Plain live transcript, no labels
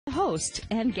host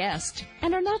and guest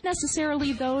and are not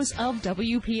necessarily those of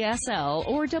WPSL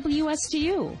or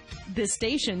WSTU. This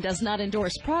station does not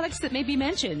endorse products that may be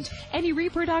mentioned. Any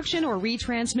reproduction or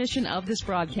retransmission of this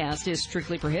broadcast is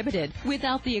strictly prohibited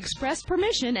without the express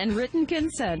permission and written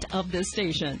consent of this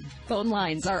station. Phone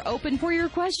lines are open for your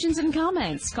questions and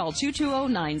comments. Call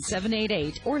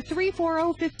 220-9788 or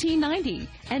 340-1590.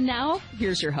 And now,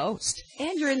 here's your host.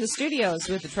 And you're in the studios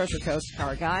with the Treasure Coast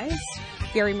Car Guys.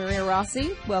 Gary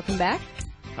Mariarossi, welcome back.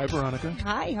 Hi, Veronica.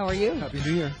 Hi, how are you? Happy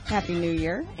New Year. Happy New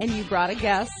Year. And you brought a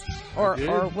guest, or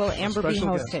will Amber be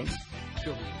hosting?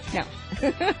 No.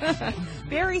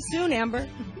 Very soon, Amber.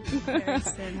 Very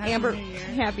soon. Happy Amber, New Year.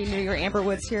 Happy New Year. Amber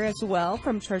Wood's here as well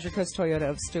from Treasure Coast Toyota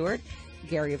of Stewart.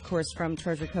 Gary, of course, from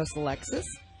Treasure Coast Lexus.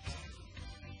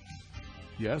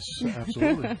 Yes,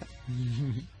 absolutely.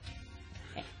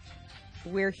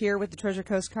 We're here with the Treasure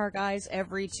Coast Car Guys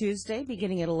every Tuesday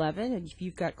beginning at 11. And if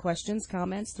you've got questions,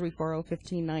 comments,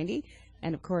 340-1590.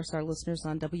 And, of course, our listeners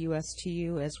on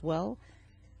WSTU as well,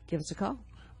 give us a call.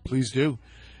 Please do.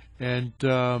 And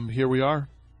here we are,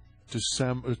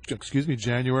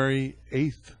 January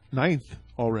 8th, 9th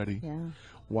already. Yeah.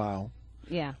 Wow.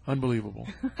 Yeah. Unbelievable.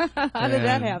 How did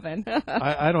that happen?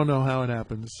 I don't know how it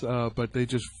happens, but they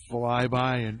just fly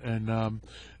by. And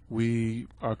we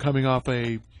are coming off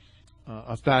a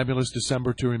fabulous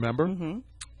December to remember. Mm-hmm.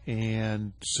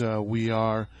 And we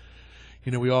are,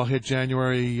 we all hit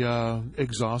January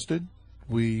exhausted.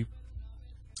 But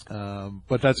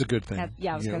that's a good thing. I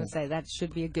was going to say, that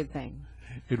should be a good thing.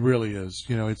 It really is.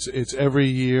 It's every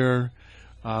year.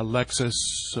 Lexus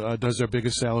does their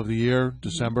biggest sale of the year,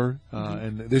 December.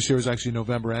 And this year was actually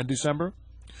November and December.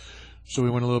 So we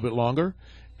went a little bit longer.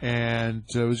 And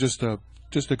it was just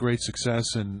a great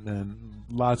success and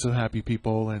lots of happy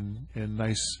people and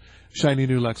nice, shiny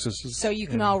new Lexuses. So you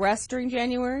can all rest during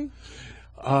January?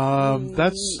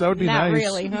 That would be Not nice.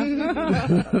 Really, huh?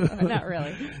 Not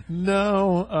really.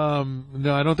 No, I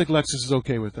don't think Lexus is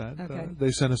okay with that. Okay.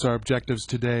 They sent us our objectives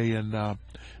today, and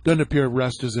doesn't appear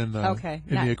rest is in the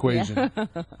the equation. Yeah. I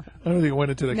don't think it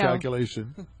went into the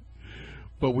calculation.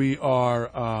 But we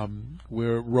are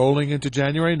we're rolling into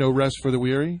January. No rest for the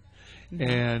weary,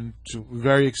 and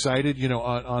very excited.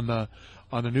 On the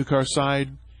new car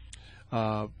side.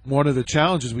 One of the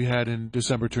challenges we had in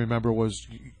December to remember was,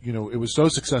 it was so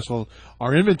successful.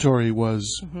 Our inventory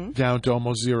was down to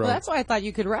almost zero. Well, that's why I thought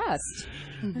you could rest.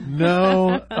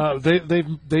 No,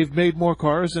 they've made more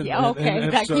cars. And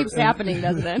that keeps happening,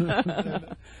 doesn't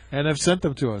it? And have sent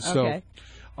them to us. Okay. So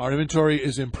our inventory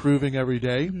is improving every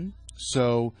day.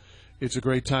 So it's a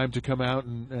great time to come out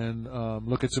and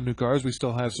look at some new cars. We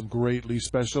still have some great lease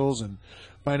specials and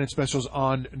finance specials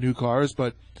on new cars,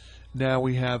 but now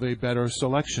we have a better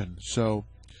selection. So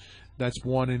that's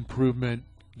one improvement,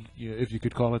 if you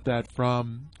could call it that,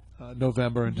 from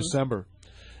November and December.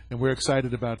 And we're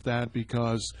excited about that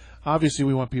because obviously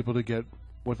we want people to get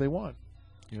what they want.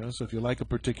 So if you like a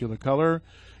particular color,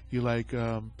 you like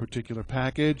particular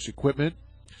package, equipment,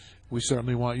 we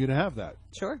certainly want you to have that.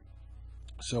 Sure.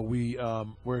 So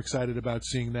we're excited about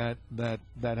seeing that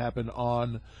happen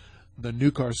on the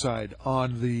new car side.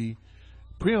 On the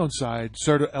pre-owned side,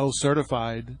 L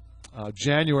certified,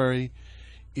 January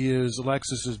is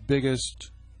Lexus's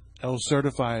biggest L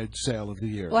certified sale of the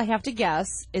year. Well, I have to guess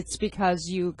it's because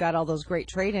you got all those great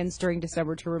trade-ins during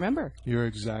December to remember. You're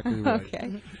exactly right.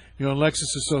 Okay.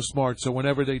 Lexus is so smart. So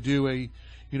whenever they do a,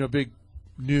 big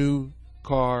new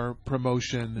car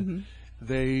promotion,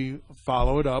 they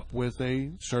follow it up with a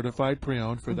certified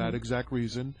pre-owned for that exact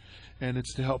reason, and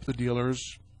it's to help the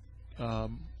dealers,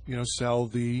 sell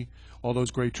all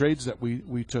those great trades that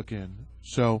we took in.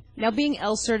 So now, being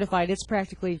L certified, it's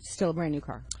practically still a brand new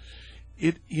car.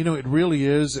 It really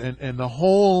is, and the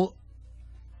whole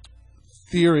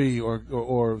theory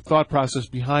or thought process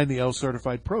behind the L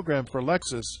certified program for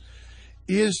Lexus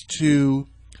is to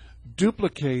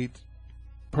duplicate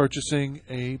purchasing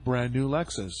a brand new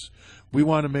Lexus. We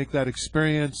want to make that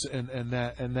experience and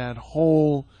that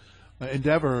whole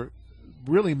endeavor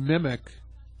really mimic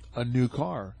a new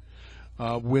car.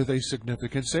 With a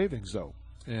significant savings, though,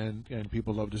 and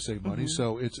people love to save money,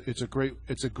 so it's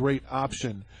a great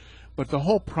option. But the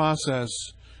whole process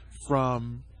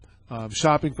from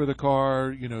shopping for the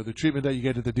car, the treatment that you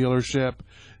get at the dealership,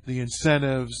 the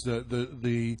incentives,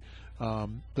 the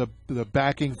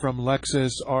backing from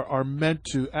Lexus are meant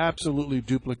to absolutely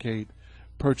duplicate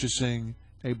purchasing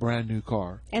a brand new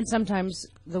car. And sometimes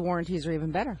the warranties are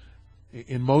even better.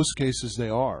 In most cases, they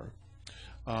are.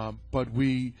 But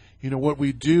what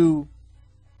we do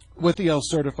with the L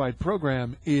certified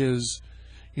program is,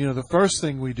 the first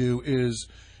thing we do is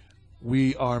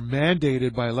we are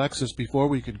mandated by Lexus before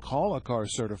we can call a car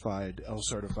certified, L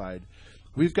certified.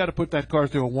 We've got to put that car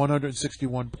through a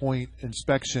 161-point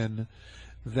inspection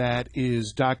that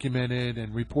is documented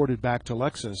and reported back to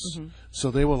Lexus,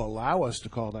 so they will allow us to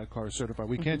call that car certified.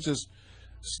 We can't just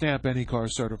stamp any car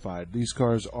certified. These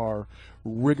cars are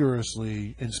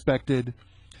rigorously inspected,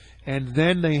 and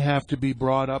then they have to be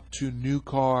brought up to new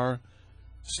car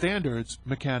standards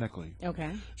mechanically.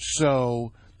 Okay.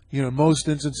 So, in most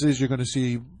instances, you're going to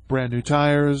see brand new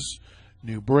tires,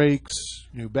 new brakes,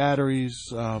 new batteries,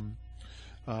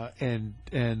 and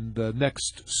the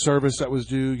next service that was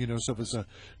due, so if it's a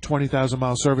 20,000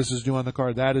 mile service is due on the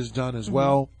car, that is done as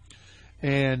well.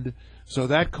 And so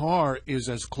that car is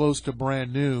as close to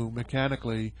brand new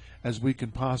mechanically as we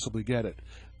can possibly get it.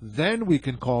 Then we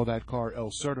can call that car L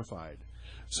certified.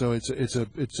 So it's a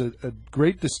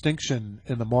great distinction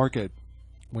in the market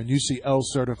when you see L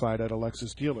certified at a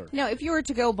Lexus dealer. Now, if you were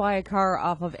to go buy a car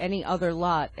off of any other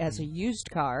lot as a used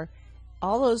car,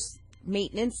 all those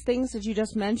maintenance things that you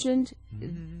just mentioned,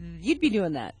 you'd be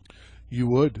doing that. You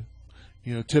would.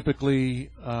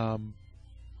 Typically,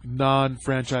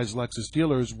 non-franchise Lexus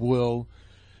dealers will,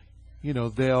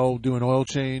 they'll do an oil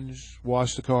change,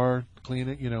 wash the car, clean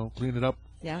it up,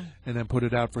 and then put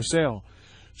it out for sale.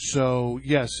 So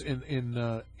yes, in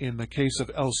the case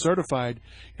of L certified,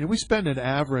 we spend an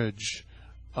average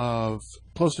of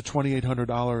close to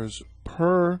 $2,800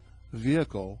 per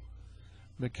vehicle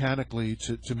mechanically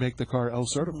to make the car L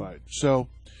certified. So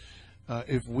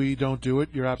if we don't do it,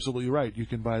 you're absolutely right. You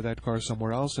can buy that car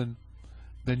somewhere else, and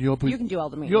then you can do all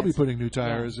the maintenance. You'll be putting new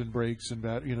tires and brakes and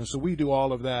that. So we do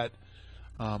all of that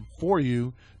for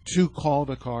you to call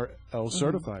the car L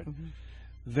certified.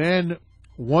 Then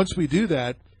once we do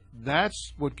that,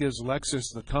 that's what gives Lexus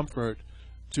the comfort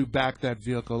to back that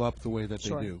vehicle up the way that they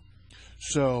do.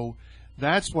 So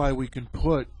that's why we can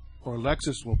put, or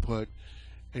Lexus will put,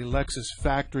 a Lexus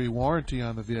factory warranty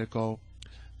on the vehicle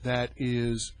that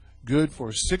is good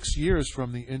for 6 years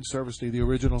from the in-service date, the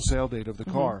original sale date of the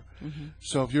car.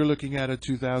 So if you're looking at a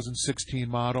 2016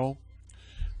 model,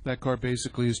 that car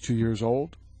basically is 2 years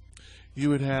old. You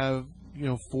would have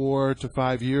 4 to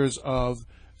 5 years of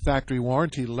factory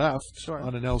warranty left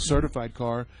on an L certified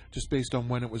car, just based on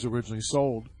when it was originally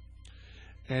sold,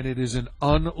 and it is an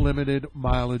unlimited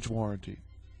mileage warranty.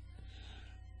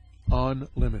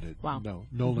 Unlimited. Wow.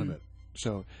 No limit.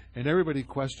 So, and everybody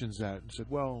questions that and said,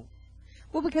 well,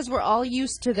 because we're all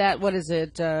used to that. What is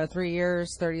it? 3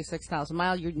 years, 36,000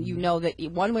 miles. You know that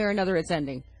one way or another it's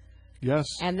ending. Yes.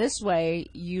 And this way,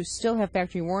 you still have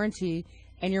factory warranty,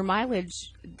 and your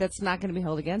mileage, that's not going to be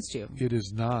held against you. It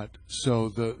is not. So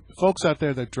the folks out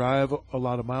there that drive a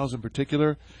lot of miles in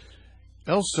particular,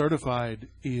 L certified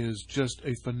is just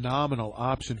a phenomenal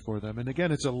option for them. And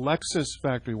again, it's a Lexus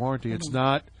factory warranty. It's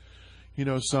not,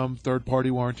 some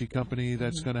third-party warranty company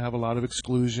that's going to have a lot of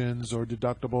exclusions or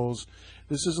deductibles.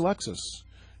 This is Lexus.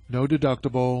 No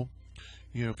deductible.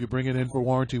 If you bring it in for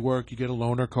warranty work, you get a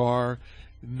loaner car.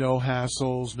 No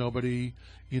hassles. Nobody,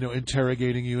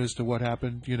 interrogating you as to what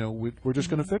happened. We're just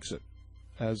going to fix it,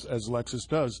 as Lexus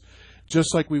does,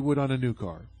 just like we would on a new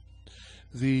car.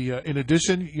 In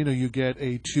addition, you get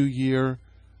a 2-year,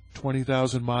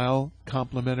 20,000 mile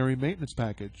complimentary maintenance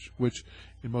package, which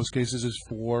in most cases is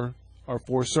 4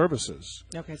 services.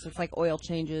 Okay, so it's like oil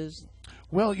changes.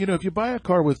 Well, if you buy a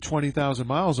car with 20,000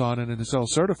 miles on it and it's L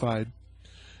certified,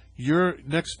 your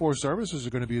next 4 services are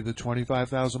going to be the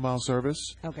 25,000 mile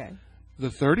service. Okay. The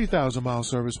 30,000 mile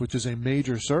service, which is a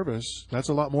major service, that's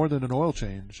a lot more than an oil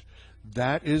change.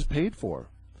 That is paid for.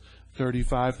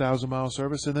 35,000 mile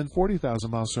service and then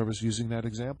 40,000 mile service, using that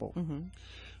example.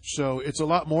 So it's a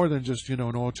lot more than just, an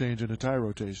oil change and a tire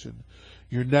rotation.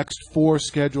 Your next 4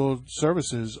 scheduled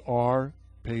services are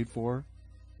paid for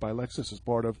by Lexus as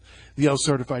part of the L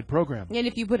certified program. And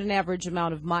if you put an average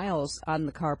amount of miles on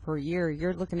the car per year,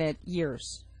 you're looking at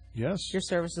years. Yes. Your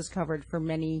service is covered for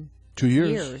many 2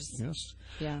 years. Yes.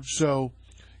 Yeah. So,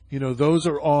 those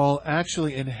are all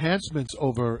actually enhancements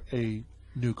over a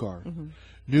new car.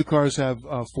 New cars have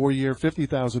a 4-year,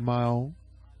 50,000 mile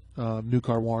new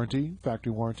car warranty,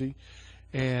 factory warranty,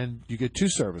 and you get 2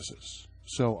 services.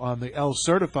 So on the L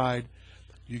certified,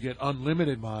 you get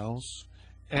unlimited miles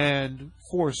and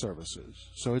 4 services.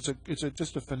 So it's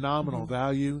just a phenomenal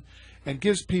value, and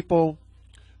gives people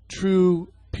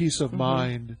true peace of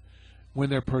mind when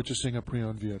they're purchasing a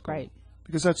pre-owned vehicle. Right.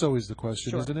 Because that's always the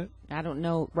question, isn't it? I don't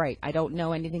know. Right. I don't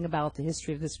know anything about the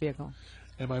history of this vehicle.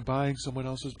 Am I buying someone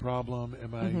else's problem?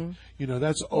 Am I,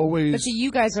 that's always. But see,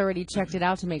 you guys already checked it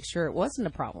out to make sure it wasn't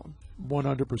a problem.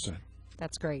 100%.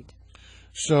 That's great.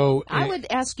 So I would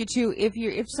ask you too,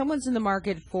 if someone's in the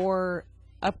market for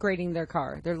upgrading their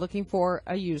car. They're looking for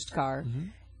a used car.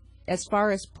 As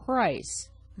far as price,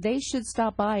 they should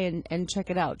stop by and check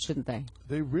it out, shouldn't they?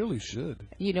 They really should.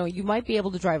 You know, you might be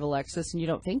able to drive a Lexus, and you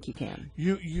don't think you can.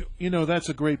 You know, that's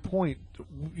a great point.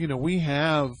 You know, we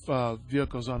have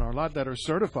vehicles on our lot that are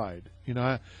certified. You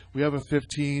know, we have a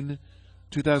 2015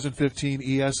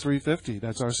 ES350.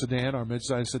 That's our sedan, our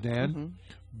midsize sedan.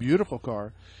 Beautiful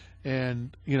car.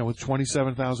 And, you know, with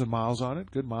 27,000 miles on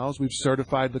it, good miles. We've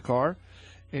certified the car.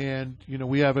 And, you know,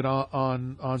 we have it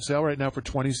on sale right now for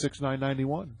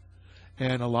 $26,991.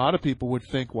 And a lot of people would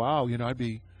think, wow, you know, I'd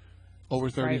be over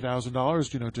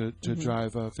 $30,000, you know, to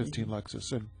drive a 15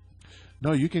 Lexus. And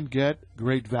no, you can get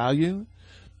great value,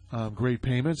 great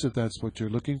payments if that's what you're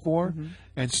looking for,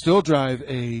 and still drive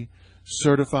a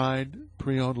certified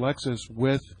pre-owned Lexus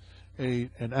with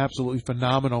an absolutely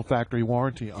phenomenal factory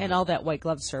warranty on and it. all that white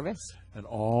glove service. And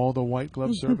all the white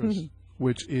glove service,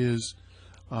 which is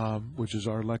our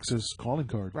Lexus calling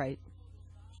card. Right.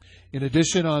 In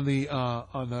addition, on the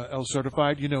L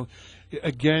certified, you know,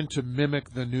 again, to mimic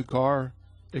the new car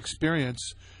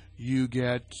experience, you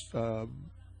get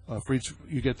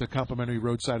you get the complimentary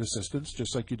roadside assistance,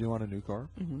 just like you do on a new car.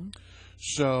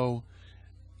 So,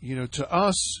 you know, to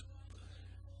us,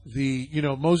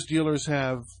 most dealers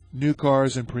have new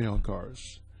cars and pre-owned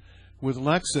cars. With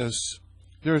Lexus,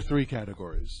 there are three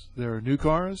categories. There are new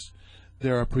cars,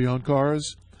 there are pre-owned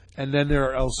cars, and then there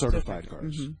are L certified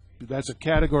cars. That's a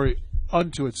category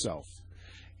unto itself,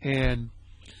 and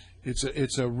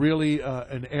it's a really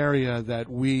an area that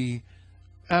we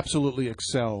absolutely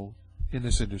excel in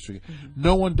this industry.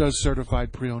 No one does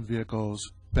certified pre-owned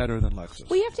vehicles better than Lexus.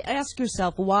 Well, you have to ask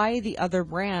yourself, why the other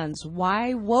brands?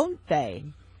 Why won't they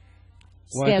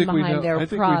stand behind their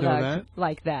product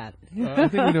like that? I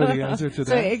think we know the answer to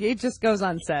that. So it just goes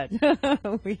unsaid.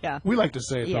 Yeah. We like to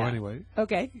say it, though, anyway.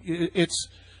 Okay. It's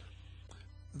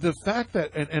the fact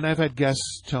that, and I've had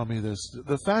guests tell me this,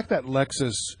 the fact that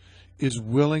Lexus is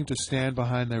willing to stand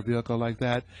behind their vehicle like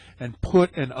that and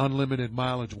put an unlimited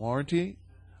mileage warranty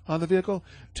on the vehicle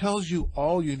tells you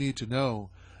all you need to know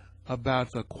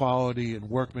about the quality and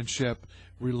workmanship,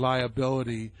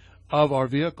 reliability of our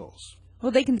vehicles.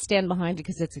 Well, they can stand behind it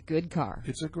because it's a good car.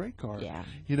 It's a great car. Yeah.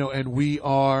 You know, and we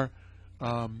are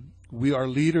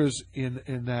leaders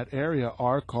in that area.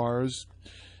 Our cars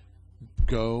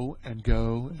go and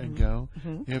go and go.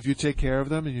 And if you take care of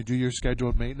them and you do your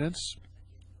scheduled maintenance,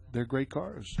 they're great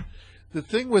cars. The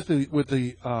thing with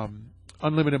the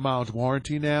unlimited mileage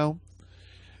warranty now,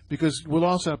 because we'll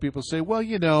also have people say, well,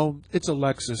 you know, it's a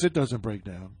Lexus, it doesn't break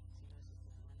down.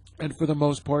 And for the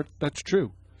most part, that's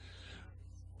true.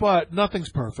 But nothing's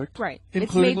perfect. Right.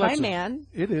 Including it's made Lexus. by man.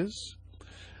 It is.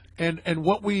 And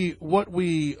what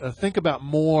we think about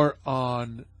more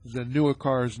on the newer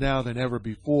cars now than ever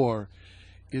before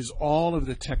is all of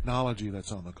the technology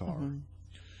that's on the car.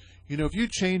 You know, if you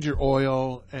change your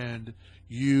oil and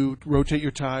you rotate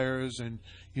your tires and,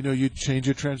 you know, you change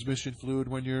your transmission fluid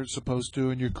when you're supposed to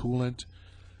and your coolant,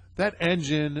 that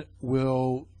engine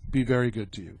will be very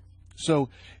good to you. So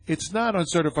it's not on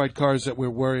certified cars that we're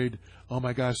worried, oh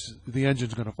my gosh, the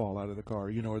engine's going to fall out of the car,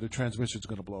 you know, or the transmission's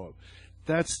going to blow up.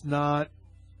 That's not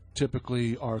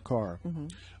typically our car.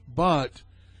 But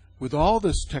with all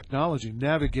this technology,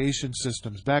 navigation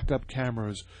systems, backup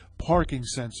cameras, parking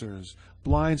sensors,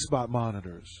 blind spot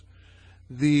monitors,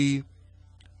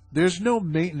 there's no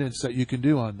maintenance that you can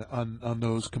do on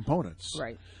those components.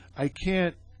 Right. I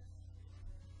can't.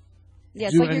 Yeah,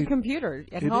 it's like your computer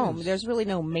at home. Is. There's really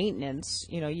no maintenance.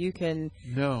 You know, you can.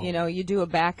 No. You know, you do a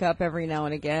backup every now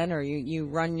and again, or you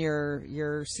run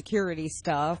your security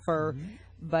stuff, or.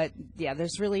 But yeah,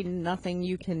 there's really nothing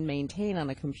you can maintain on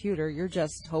a computer. You're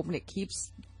just hoping it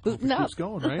keeps booting up. Keeps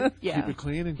going, right? Yeah. Keep it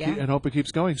clean and hope it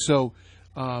keeps going. So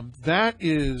that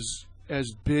is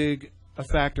as big a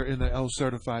factor in the L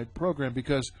certified program,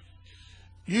 because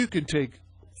you can take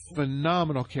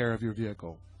phenomenal care of your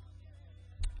vehicle,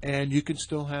 and you can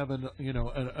still have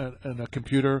a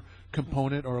computer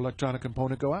component or electronic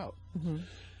component go out.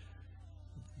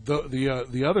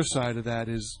 The other side of that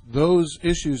is those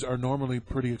issues are normally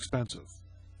pretty expensive.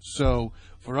 So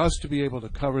for us to be able to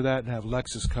cover that and have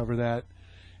Lexus cover that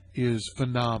is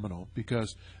phenomenal,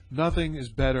 because nothing is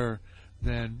better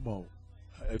than, well,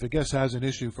 if a guest has an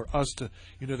issue, for us to,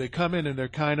 you know, they come in and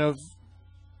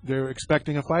they're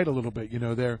expecting a fight a little bit. You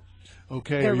know, they're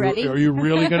okay. Ready. Are you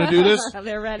really going to do this?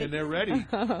 They're ready. And they're ready.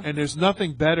 And there's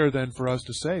nothing better than for us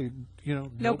to say, you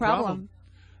know, no problem.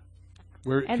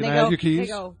 Can I have your keys?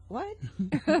 They go, what?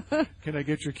 Can I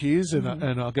get your keys and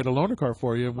I'll get a loaner car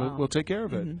for you, and we'll take care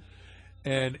of it.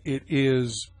 And it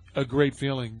is a great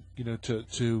feeling, you know,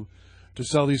 to to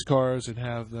sell these cars and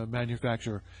have the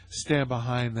manufacturer stand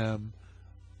behind them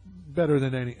better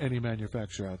than any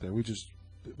manufacturer out there.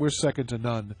 We're second to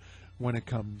none when it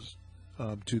comes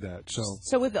to that.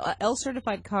 So with the L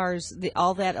certified cars,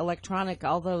 all that electronic,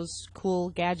 all those cool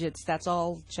gadgets, that's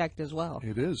all checked as well.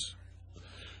 It is.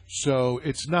 So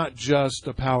it's not just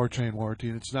a powertrain warranty,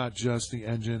 and it's not just the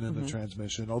engine and the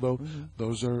transmission, although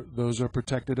those are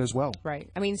protected as well. Right.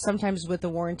 I mean, sometimes with the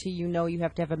warranty, you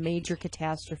have to have a major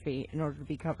catastrophe in order to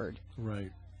be covered.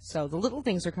 Right. So the little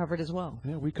things are covered as well.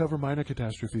 Yeah, we cover minor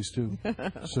catastrophes too.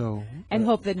 So and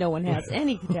hope that no one has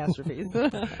any catastrophes.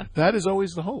 That is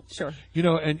always the hope. Sure.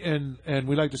 And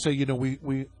we like to say,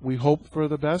 we hope for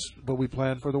the best, but we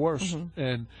plan for the worst.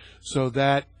 And so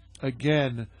that,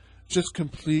 again, just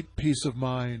complete peace of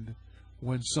mind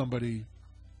when somebody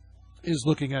is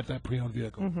looking at that pre-owned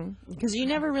vehicle. Because you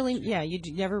never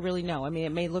really know. I mean,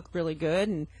 it may look really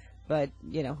good, but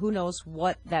who knows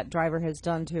what that driver has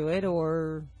done to it,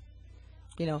 or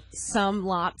some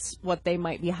lots what they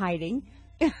might be hiding.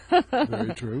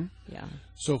 Very true. Yeah.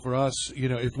 So for us,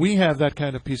 if we have that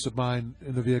kind of peace of mind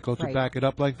in the vehicle to back it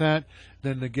up like that,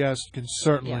 then the guest can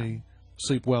certainly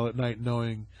sleep well at night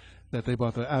knowing that they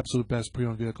bought the absolute best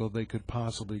pre-owned vehicle they could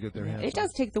possibly get their hands on. It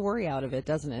does take the worry out of it,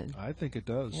 doesn't it? I think it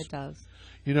does. It does.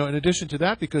 In addition to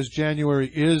that, because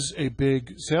January is a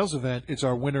big sales event, it's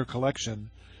our winter collection,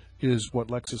 is what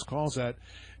Lexus calls that.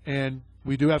 And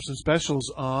we do have some specials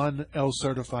on L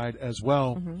certified as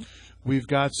well. We've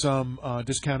got some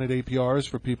discounted APRs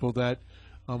for people that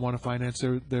want to finance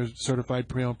their certified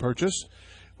pre-owned purchase.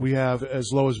 We have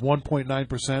as low as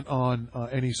 1.9% on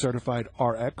any certified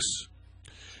RX.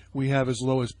 We have as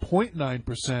low as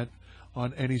 0.9%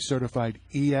 on any certified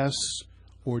ES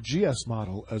or GS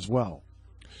model as well.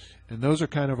 And those are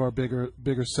kind of our bigger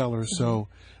sellers, so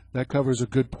that covers a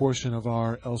good portion of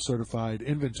our L certified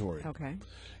inventory. Okay.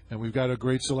 And we've got a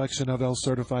great selection of L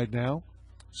certified now,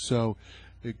 so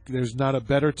there's not a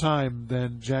better time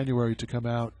than January to come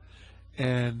out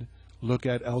and look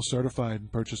at L certified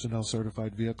and purchase an L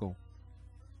certified vehicle.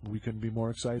 We couldn't be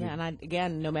more excited. Yeah, and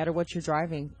again, no matter what you're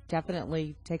driving,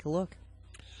 definitely take a look.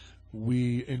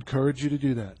 We encourage you to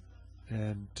do that,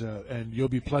 and you'll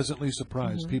be pleasantly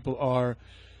surprised. People are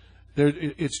there.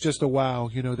 It's just a wow.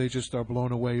 They just are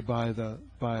blown away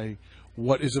by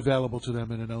what is available to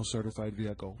them in an L certified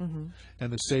vehicle,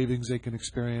 and the savings they can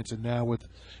experience. And now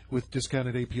with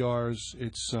discounted APRs,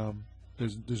 it's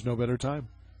there's no better time.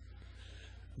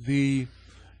 The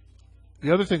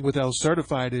other thing with L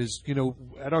certified is,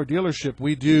 at our dealership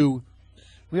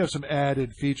we have some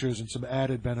added features and some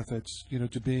added benefits,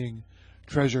 to being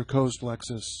Treasure Coast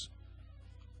Lexus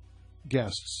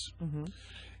guests.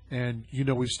 And,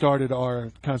 we've started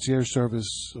our concierge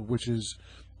service, which is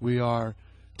we are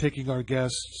taking our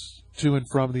guests to and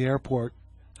from the airport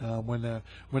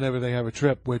whenever they have a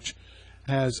trip, which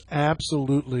has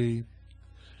absolutely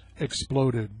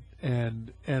exploded.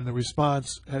 And the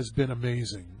response has been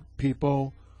amazing.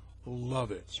 People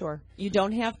love it. Sure. You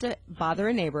don't have to bother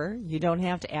a neighbor. You don't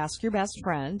have to ask your best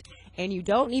friend. And you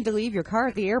don't need to leave your car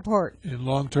at the airport. In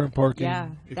long-term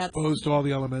parking, exposed to all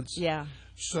the elements. Yeah.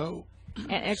 So,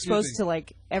 and exposed to,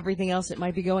 everything else that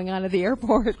might be going on at the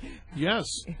airport. Yes,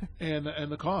 and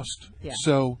the cost. Yeah.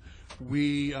 So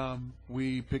we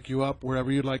pick you up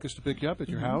wherever you'd like us to pick you up, at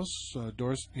your house,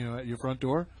 doors, at your front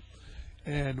door.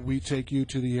 And we take you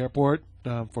to the airport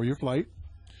for your flight.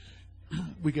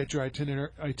 We get your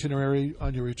itinerary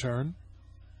on your return.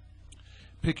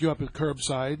 Pick you up at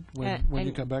curbside when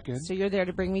you come back in. So you're there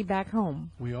to bring me back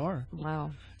home. We are.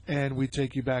 Wow. And we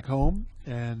take you back home,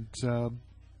 and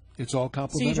it's all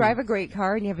complimentary. So you drive a great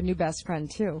car, and you have a new best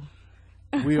friend too.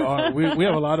 We are. We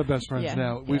have a lot of best friends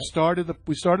now. Yeah.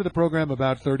 We started the program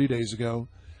about 30 days ago,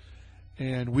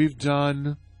 and we've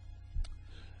done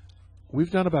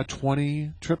about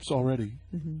 20 trips already.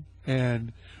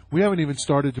 And we haven't even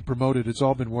started to promote it. It's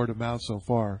all been word of mouth so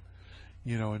far,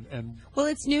 and well,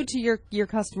 it's new to your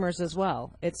customers as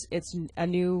well. It's a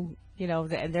new,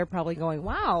 and they're probably going,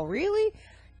 wow, really?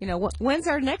 When's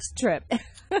our next trip?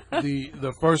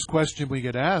 the first question we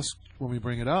get asked when we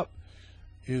bring it up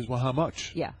is, well, how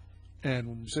much? Yeah. And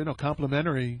when we say, no,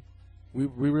 complimentary, we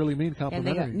really mean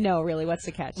complimentary. And they go, no, really, what's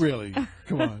the catch? Really?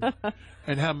 Come on.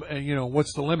 And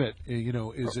what's the limit?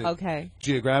 Is it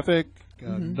geographic?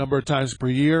 Number of times per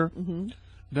year?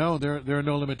 No, there are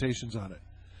no limitations on it.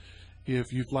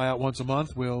 If you fly out once a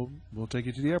month, we'll take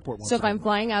you to the airport once a month. So if I'm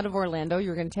flying out of Orlando,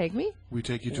 you're going to take me? We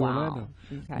take you to Wow. Orlando.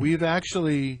 Okay. We've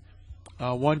actually,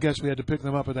 one guest, we had to pick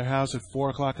them up at their house at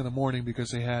 4 o'clock in the morning because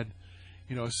they had,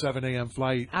 a 7 a.m.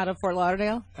 flight Out of Fort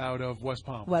Lauderdale? out of West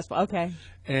Palm. Okay.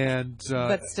 And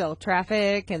But still,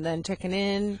 traffic and then checking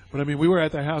in. but I mean, we were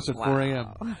at their house at 4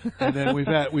 a.m. Wow. and then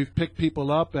we've picked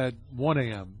people up at 1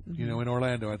 a.m. In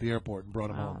Orlando at the airport and brought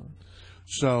them home.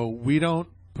 So we don't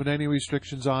put any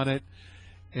restrictions on it,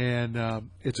 and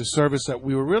it's a service that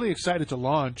we were really excited to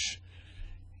launch.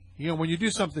 When you do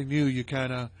something new, you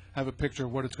kind of have a picture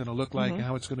of what it's going to look like and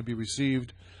how it's going to be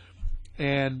received,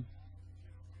 and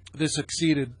this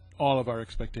exceeded all of our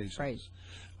expectations. Right.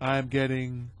 I'm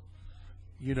getting,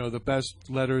 the best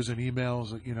letters and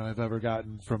emails I've ever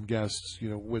gotten from guests.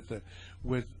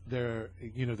 With their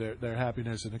their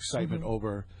happiness and excitement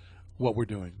over what we're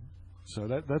doing. So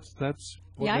that's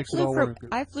what makes it all work.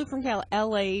 I flew from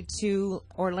L.A. to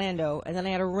Orlando, and then I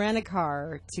had to rent a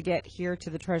car to get here to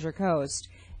the Treasure Coast,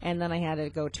 and then I had to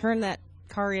go turn that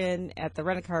car in at the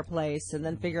rent-a-car place, and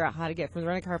then figure out how to get from the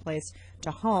rent-a-car place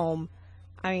to home.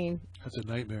 I mean, that's a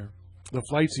nightmare. The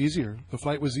flight's easier. The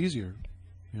flight was easier.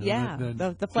 Than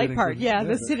the flight part.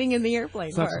 The sitting in the airplane.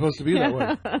 It's part. not supposed to be that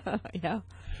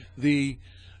way.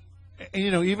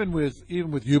 Even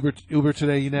with Uber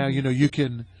today, now you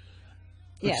can.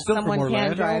 Yeah, still someone from Orlando,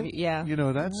 can drive. Yeah,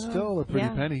 that's still a pretty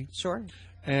penny. Sure.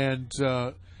 And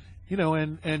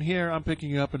and here I'm picking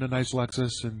you up in a nice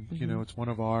Lexus, and it's one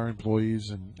of our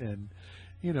employees, and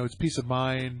it's peace of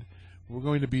mind. We're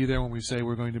going to be there when we say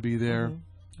we're going to be there,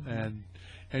 and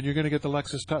you're going to get the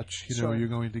Lexus Touch. Sure. You're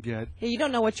going to get. Yeah, you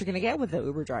don't know what you're going to get with the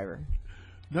Uber driver.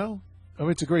 No. I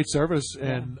mean, it's a great service,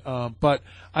 and but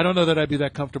I don't know that I'd be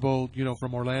that comfortable,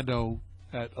 from Orlando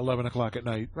at 11 o'clock at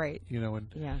night. Right.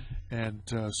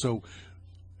 So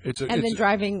it's then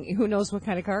driving, who knows what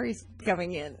kind of car he's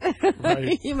coming in.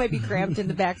 Right. You might be cramped in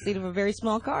the back seat of a very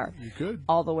small car. You could.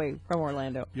 All the way from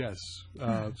Orlando. Yes.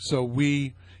 So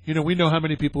we know how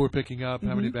many people we're picking up,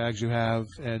 how many bags you have,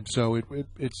 and so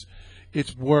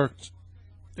it's worked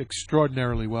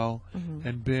extraordinarily well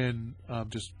and been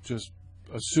just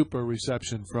a super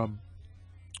reception from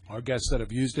our guests that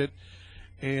have used it.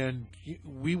 And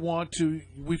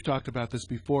we've talked about this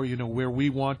before, where we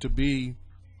want to be.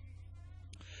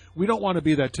 We don't want to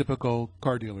be that typical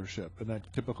car dealership and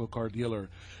that typical car dealer.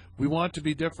 We want to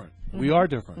be different. We are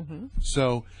different.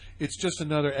 So it's just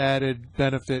another added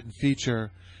benefit and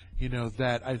feature,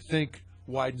 that I think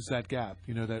widens that gap,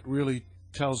 that really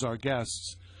tells our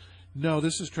guests, no,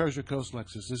 this is Treasure Coast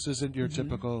Lexus. This isn't your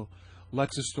typical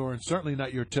Lexus store, and certainly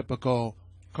not your typical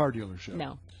car dealership.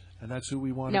 No. And that's who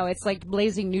we want. No, it's like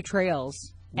blazing new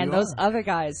trails, and those other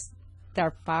guys,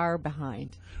 they're far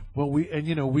behind. Well,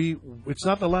 it's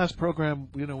not the last program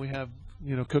we have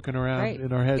cooking around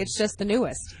in our heads. It's just the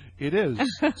newest. It is.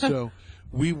 So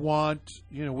we want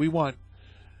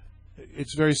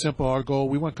it's very simple. Our goal,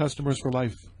 we want customers for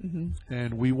life,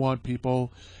 and we want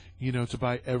people to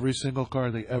buy every single car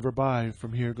they ever buy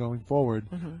from here going forward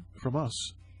from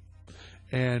us.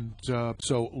 And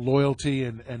so loyalty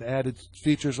and added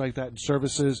features like that and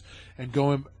services and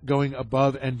going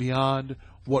above and beyond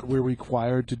what we're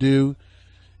required to do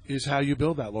is how you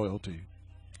build that loyalty.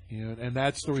 And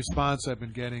that's the response I've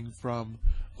been getting from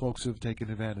folks who've taken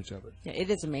advantage of it. Yeah, it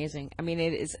is amazing. I mean,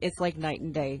 it's like night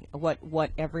and day.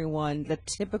 What everyone, the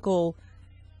typical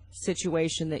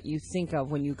situation that you think of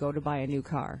when you go to buy a new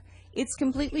car, it's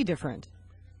completely different.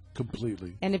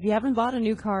 Completely. And if you haven't bought a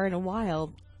new car in a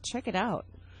while, check it out.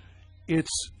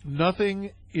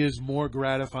 Nothing is more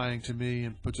gratifying to me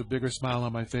and puts a bigger smile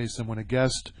on my face than when a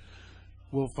guest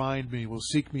will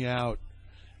seek me out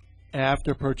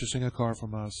after purchasing a car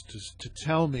from us to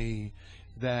tell me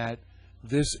that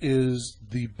this is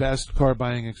the best car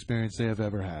buying experience they have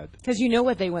ever had. Because you know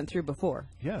what they went through before.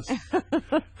 Yes.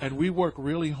 And we work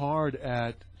really hard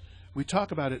we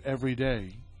talk about it every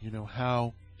day,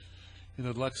 how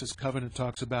the Lexus Covenant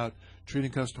talks about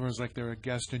treating customers like they're a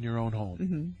guest in your own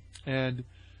home. And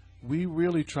we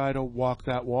really try to walk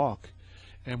that walk.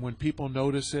 And when people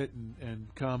notice it and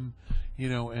come,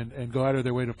 and go out of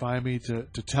their way to find me to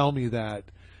tell me that,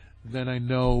 then I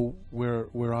know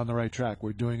we're on the right track.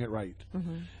 We're doing it right.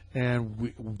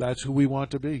 And that's who we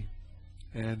want to be.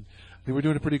 And I think we're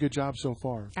doing a pretty good job so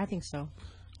far. I think so.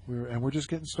 We're just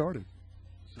getting started.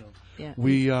 So yeah.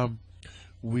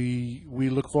 We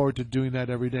look forward to doing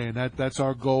that every day, and that's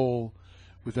our goal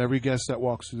with every guest that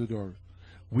walks through the door.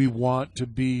 We want to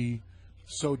be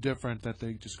so different that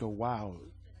they just go, "Wow,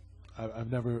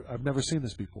 I've never seen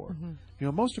this before."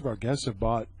 Most of our guests have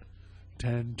bought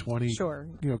 10, 20 cars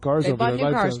They've over bought their new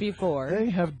lifetime. cars before.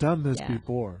 They have done this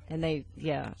before. And they,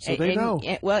 So they know.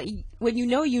 Well, when you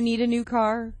know you need a new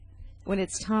car, when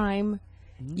it's time,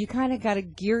 you kind of got to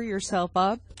gear yourself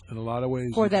up in a lot of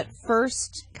ways for that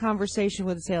first conversation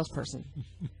with a salesperson.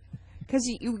 Because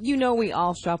you know we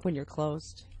all shop when you're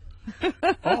closed.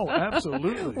 Oh,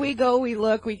 absolutely. We go, we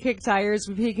look, we kick tires,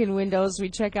 we peek in windows, we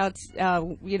check out,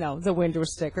 the window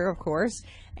sticker, of course,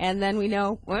 and then we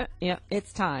know,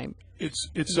 it's time. It's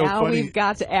so now funny. We've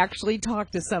got to actually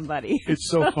talk to somebody. It's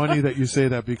so funny that you say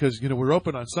that because, we're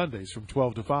open on Sundays from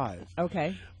 12 to 5.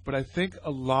 Okay. But I think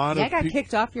a lot of I got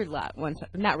kicked off your lot one time.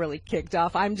 Not really kicked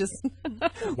off. I'm just...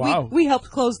 Wow. We helped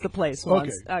close the place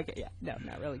once. Okay. Yeah. No,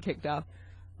 not really kicked off.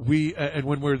 We and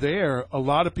when we're there, a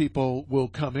lot of people will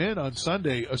come in on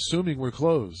Sunday assuming we're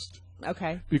closed.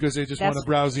 Okay. Because they just want to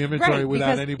browse the inventory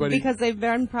without anybody. Because they've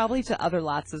been probably to other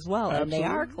lots as well, Absolutely. and they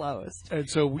are closed. And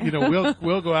so,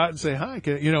 we'll go out and say hi,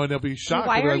 and they'll be shocked.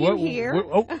 Why They're are like, you here?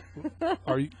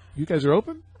 Are you guys are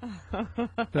open?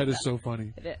 That is so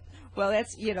funny. Well,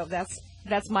 that's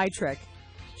my trick.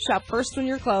 Shop first when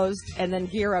you're closed, and then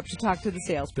gear up to talk to the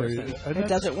salesperson. It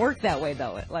doesn't work that way,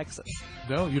 though, at Lexus.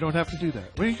 No, you don't have to do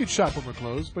that. Well, you can shop when we're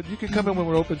closed, but you can come in when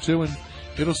we're open, too, and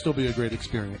it'll still be a great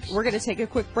experience. We're going to take a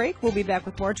quick break. We'll be back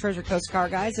with more Treasure Coast Car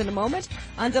Guys in a moment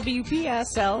on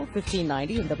WPSL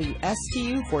 1590 and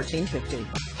WSTU 1450.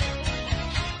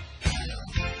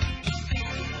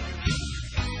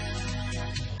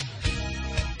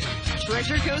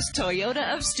 Treasure Coast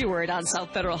Toyota of Stewart on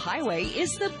South Federal Highway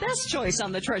is the best choice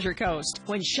on the Treasure Coast.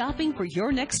 When shopping for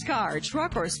your next car,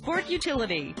 truck, or sport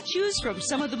utility, choose from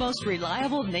some of the most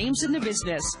reliable names in the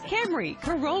business: Camry,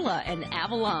 Corolla, and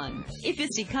Avalon. If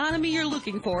it's economy you're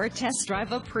looking for, test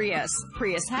drive a Prius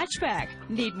hatchback.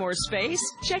 Need more space?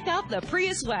 Check out the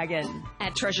Prius wagon.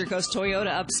 At Treasure Coast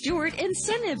Toyota of Stewart,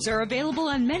 incentives are available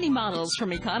on many models,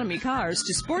 from economy cars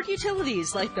to sport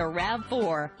utilities like the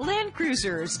RAV4, Land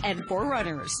Cruisers, and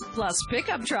 4Runners, plus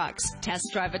pickup trucks. Test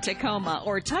drive a Tacoma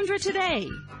or Tundra today.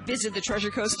 Visit the Treasure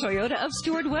Coast Toyota of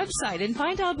Stewart website and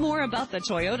find out more about the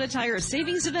Toyota Tire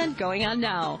Savings event going on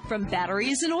now. From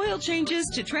batteries and oil changes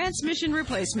to transmission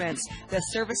replacements, the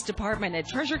service department at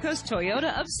Treasure Coast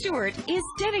Toyota of Stewart is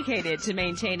dedicated to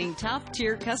maintaining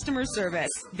top-tier customer service.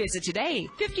 Visit today,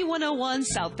 5101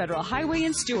 South Federal Highway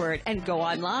in Stewart, and go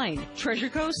online,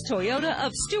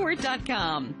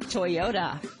 TreasureCoastToyotaofStewart.com.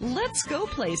 Toyota, let's go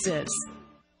places.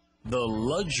 The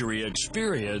luxury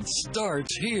experience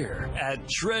starts here at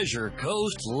Treasure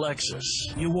Coast Lexus.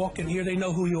 You walk in here, they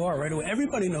know who you are right away.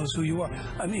 Everybody knows who you are.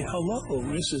 I mean, hello,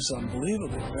 this is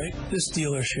unbelievable, right? This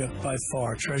dealership, by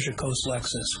far, Treasure Coast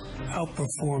Lexus,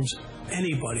 outperforms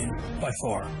anybody by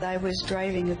far. I was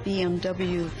driving a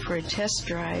BMW for a test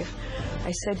drive.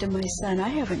 I said to my son, I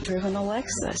haven't driven a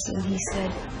Lexus. And he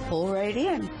said, pull right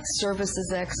in. Service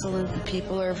is excellent. The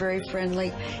people are very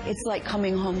friendly. It's like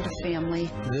coming home to family.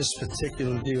 This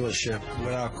particular dealership,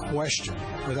 without question,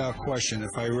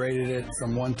 if I rated it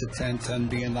from 1 to 10, 10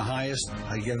 being the highest,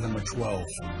 I give them a 12.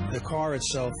 The car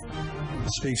itself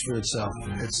speaks for itself.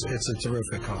 It's a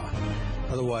terrific car.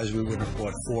 Otherwise, we would have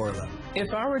bought 4 of them.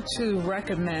 If I were to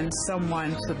recommend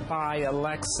someone to buy a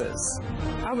Lexus,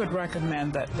 I would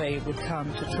recommend that they would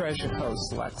come to Treasure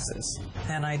Coast Lexus.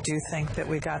 And I do think that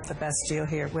we got the best deal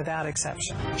here, without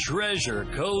exception. Treasure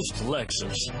Coast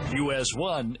Lexus, US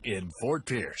 1 in Fort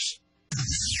Pierce.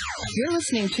 You're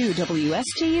listening to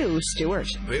WSTU Stewart.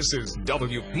 This is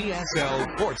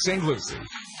WPSL Port St. Lucie.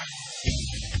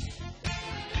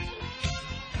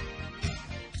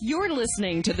 You're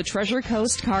listening to the Treasure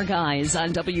Coast Car Guys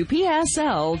on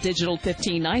WPSL Digital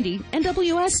 1590 and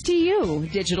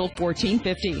WSTU Digital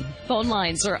 1450. Phone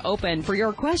lines are open for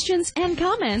your questions and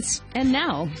comments. And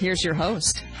now, here's your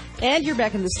host. And you're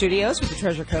back in the studios with the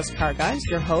Treasure Coast Car Guys.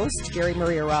 Your host, Gary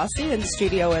Mariarossi, in the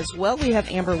studio as well. We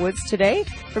have Amber Woods today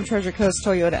from Treasure Coast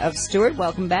Toyota of Stewart.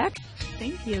 Welcome back.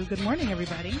 Thank you. Good morning,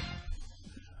 everybody.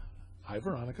 Hi,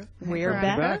 Veronica. We're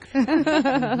back.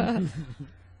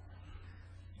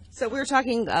 So we were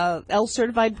talking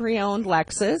L-certified pre-owned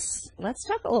Lexus. Let's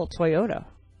talk a little Toyota.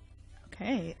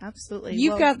 Okay, absolutely.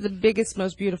 You've got the biggest,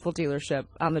 most beautiful dealership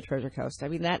on the Treasure Coast. I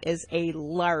mean, that is a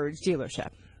large dealership.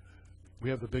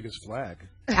 We have the biggest flag.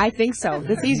 I think so.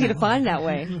 It's easy to find that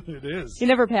way. It is. You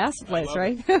never pass the place,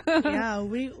 right? Yeah,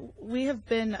 we have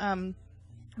been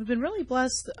we've been really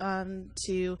blessed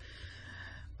to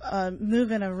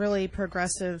move in a really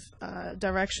progressive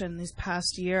direction this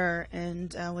past year,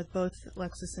 and with both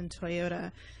Lexus and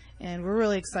Toyota, and we're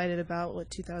really excited about what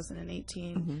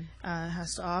 2018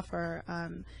 has to offer.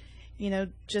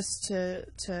 Just to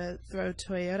throw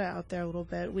Toyota out there a little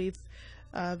bit, we've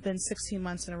been 16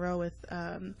 months in a row with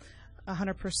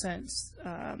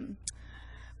 100%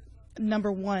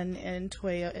 number one in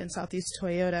Southeast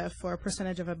Toyota for a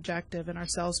percentage of objective in our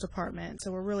sales department.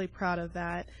 So we're really proud of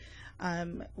that.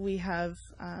 We have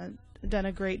done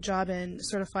a great job in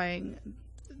certifying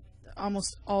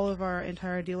almost all of our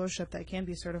entire dealership that can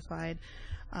be certified,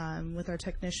 with our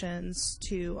technicians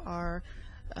to our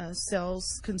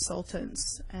sales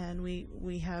consultants, and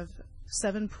we have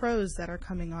 7 pros that are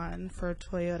coming on for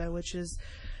Toyota, which is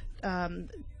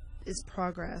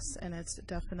progress, and it's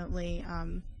definitely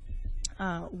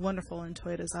wonderful in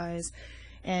Toyota's eyes.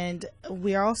 And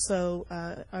we are also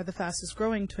are the fastest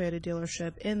growing Toyota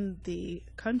dealership in the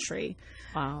country,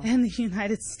 in the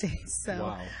United States. So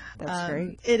wow, that's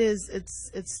great. It is.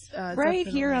 It's right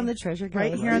here on the Treasure Coast.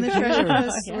 Right here on the Treasure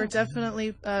Coast. Yeah. We're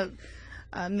definitely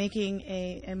making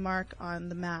a mark on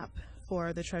the map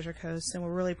for the Treasure Coast, and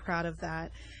we're really proud of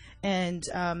that. And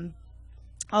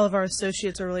all of our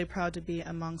associates are really proud to be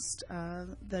amongst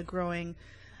the growing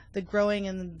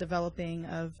and the developing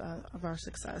of our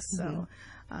success. So,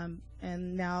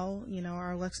 and now,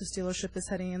 our Lexus dealership is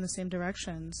heading in the same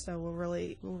direction. So we're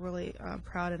really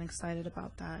proud and excited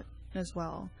about that as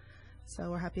well.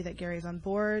 So we're happy that Gary's on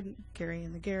board, Gary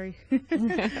and the Gary.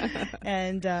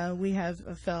 And we have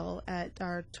a Phil at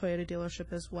our Toyota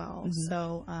dealership as well.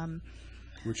 So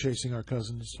we're chasing our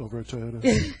cousins over at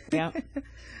Toyota. Yeah.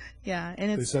 Yeah,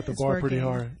 and they set the bar pretty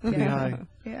high.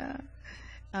 Yeah.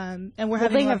 And we're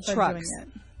having a lot of fun trucks.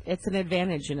 doing it. It's an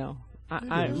advantage,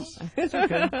 I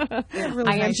Really am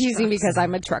nice teasing trucks. because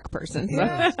I'm a truck person. So.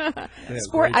 Yeah.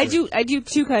 Sport. I do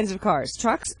 2 kinds of cars: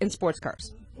 trucks and sports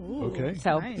cars. Ooh, okay.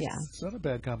 So nice. yeah, it's not a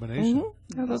bad combination.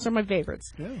 Oh, those are my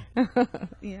favorites. Yeah.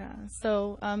 Yeah.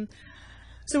 So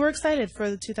we're excited for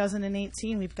the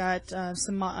 2018. We've got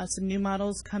some new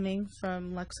models coming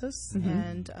from Lexus,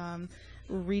 and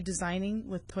we're redesigning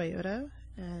with Toyota,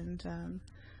 and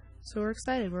so we're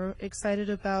excited. We're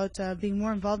excited about being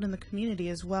more involved in the community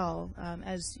as well.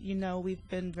 As you know, we've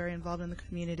been very involved in the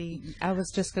community. I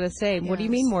was just going to say, what do you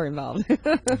mean more involved?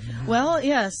 Well,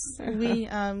 yes,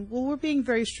 we're being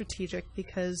very strategic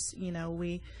because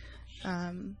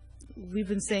we've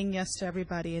been saying yes to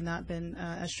everybody and not been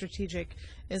as strategic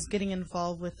as getting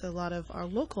involved with a lot of our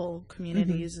local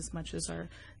communities as much as our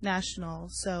national.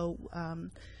 So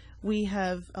we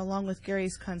have, along with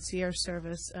Gary's concierge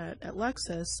service at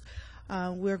Lexus,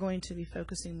 we're going to be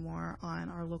focusing more on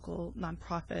our local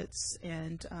nonprofits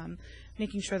and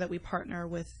making sure that we partner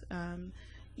with, a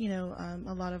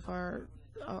lot of our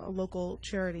local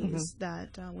charities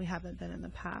that we haven't been in the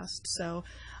past. So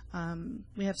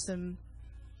we have some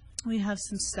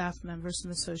staff members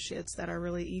and associates that are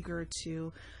really eager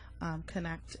to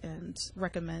connect and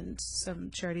recommend some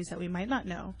charities that we might not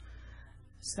know.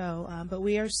 So, but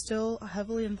we are still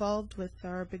heavily involved with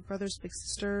our Big Brothers Big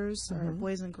Sisters, our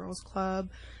Boys and Girls Club,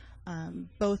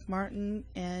 both Martin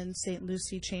and St.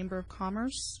 Lucie Chamber of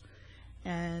Commerce,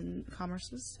 and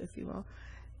Commerces, if you will,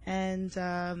 and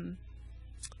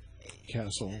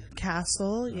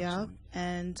Castle, yeah,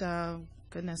 and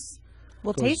goodness.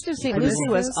 Well, Taste of St. Lucie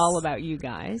was all about you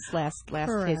guys. Last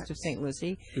Taste of St.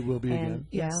 Lucie. It will be again.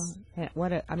 Yeah.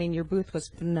 Your booth was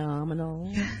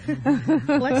phenomenal.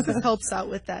 Lexus helps out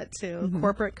with that too.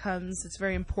 Corporate comes. It's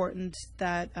very important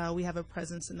that we have a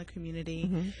presence in the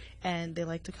community, and they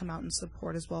like to come out and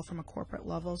support as well from a corporate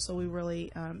level. So we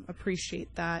really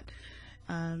appreciate that.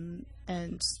 And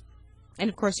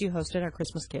of course, you hosted our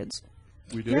Christmas Kids.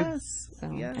 We did. Yes.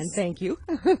 Yes. And thank you.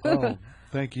 Oh,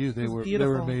 thank you. They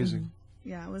were amazing.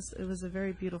 Yeah, it was a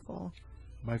very beautiful.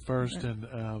 My first, and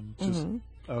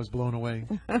I was blown away.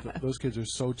 Those kids are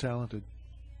so talented.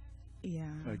 Yeah,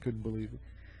 I couldn't believe it.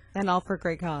 And all for a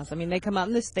great cause. I mean, they come out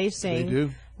and they sing. They do.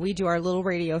 We do our little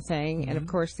radio thing, and of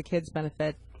course, the kids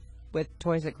benefit with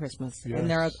Toys at Christmas, and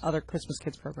there are other Christmas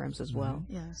Kids programs as well.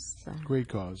 Yes, so. Great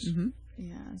cause.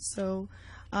 Yeah, so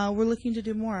we're looking to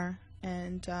do more,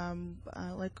 and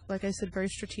like I said, very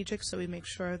strategic. So we make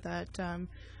sure that.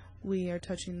 We are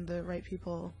touching the right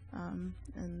people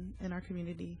in our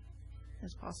community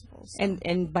as possible. So.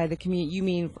 And by the community, you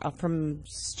mean from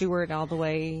Stewart all the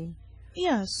way?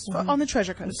 Yes, on the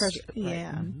Treasure Coast.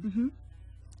 Yeah.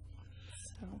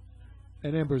 So.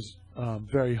 And Amber's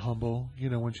very humble,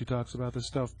 when she talks about this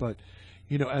stuff. But,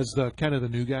 as the kind of the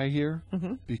new guy here,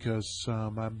 because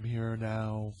I'm here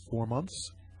now 4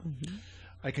 months.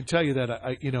 I can tell you that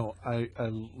I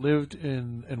lived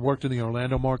in and worked in the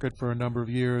Orlando market for a number of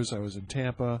years. I was in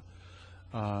Tampa,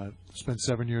 spent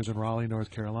 7 years in Raleigh, North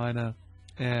Carolina,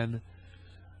 and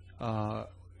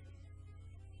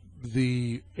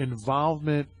the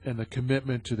involvement and the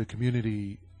commitment to the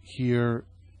community here,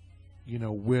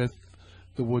 with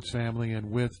the Woods family and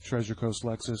with Treasure Coast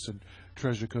Lexus and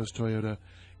Treasure Coast Toyota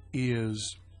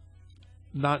is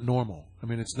not normal. I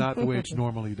mean, it's not the way it's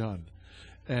normally done.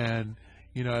 And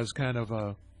as kind of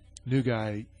a new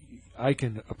guy, I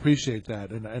can appreciate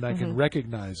that, and I can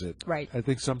recognize it. Right. I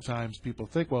think sometimes people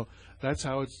think, well, that's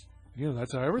how it's,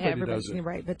 that's how everybody does it.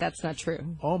 Right, but that's not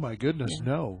true. Oh my goodness,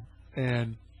 no.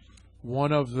 And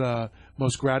one of the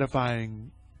most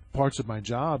gratifying parts of my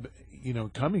job,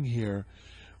 coming here,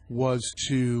 was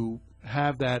to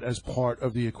have that as part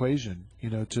of the equation.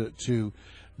 To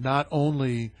not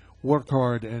only work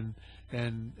hard and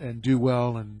do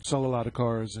well and sell a lot of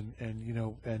cars and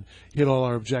hit all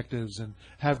our objectives and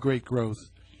have great growth.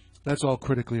 That's all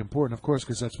critically important, of course,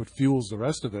 because that's what fuels the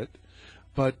rest of it.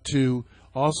 But to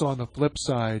also, on the flip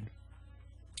side,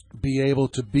 be able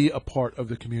to be a part of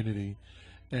the community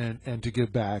and to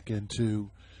give back and to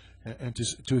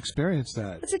experience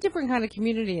that. It's a different kind of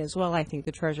community as well, I think,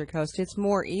 the Treasure Coast. It's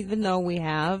more, even though we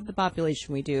have the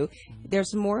population we do,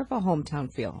 there's more of a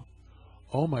hometown feel.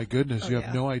 Oh my goodness, you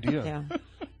have no idea.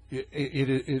 Yeah.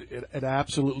 It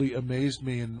absolutely amazed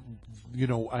me, and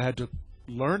I had to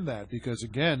learn that because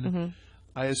again,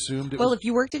 I assumed. Well, if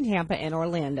you worked in Tampa and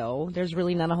Orlando, there's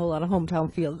really not a whole lot of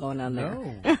hometown feel going on there.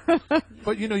 No,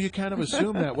 but you kind of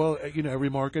assume that. Well, every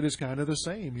market is kind of the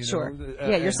same. Sure.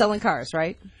 Yeah, you're selling cars,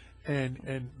 right?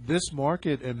 And this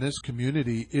market and this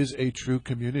community is a true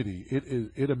community.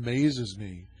 It amazes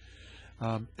me.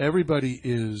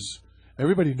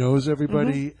 Everybody knows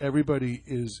everybody. Everybody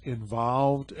is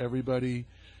involved. Everybody,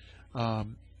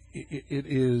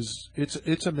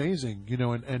 it's amazing,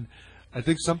 and I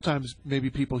think sometimes maybe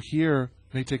people here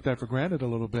may take that for granted a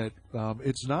little bit.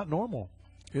 It's not normal.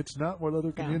 It's not what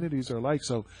other communities are like.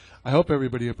 So I hope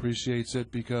everybody appreciates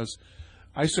it because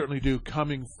I certainly do,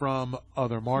 coming from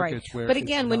other markets where. But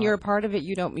again, when you're a part of it,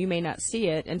 you may not see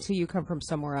it until you come from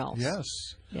somewhere else. Yes.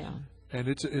 Yeah. And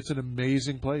it's an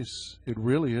amazing place. It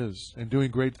really is, and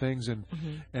doing great things, and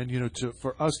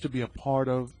for us to be a part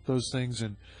of those things,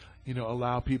 and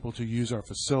allow people to use our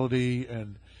facility,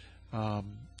 and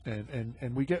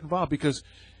we get involved because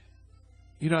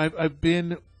I've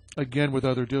been again with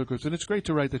other dealer groups, and it's great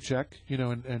to write the check,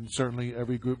 and certainly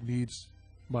every group needs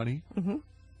money,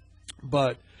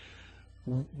 but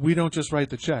we don't just write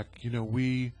the check.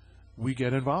 We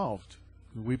get involved,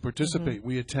 we participate,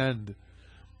 we attend.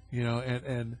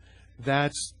 And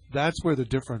that's where the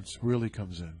difference really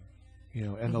comes in,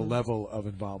 and the level of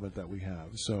involvement that we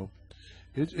have. So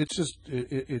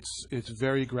it's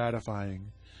very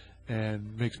gratifying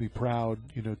and makes me proud,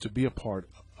 to be a part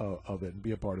of it and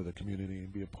be a part of the community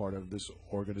and be a part of this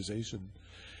organization.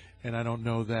 And I don't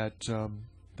know that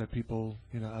that people,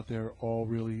 out there all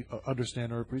really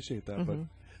understand or appreciate that, but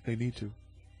they need to.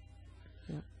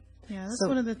 Yeah, that's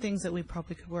one of the things that we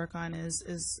probably could work on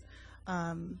is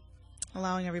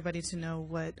allowing everybody to know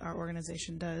what our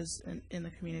organization does in the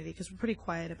community, because we're pretty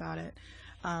quiet about it,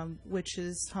 which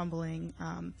is humbling.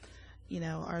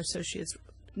 Our associates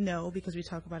know because we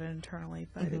talk about it internally,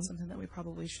 but it's something that we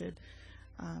probably should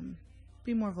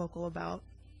be more vocal about.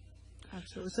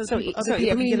 Absolutely. So other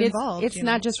people can get involved. It's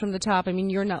not just from the top. I mean,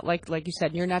 you're not like you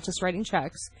said, you're not just writing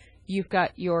checks. You've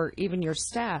got even your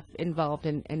staff involved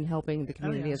in helping the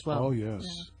community as well. Oh yes.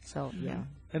 Yeah. So yeah.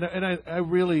 And I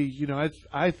really,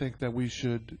 I think that we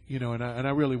should, and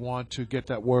I really want to get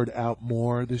that word out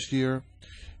more this year,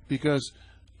 because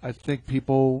I think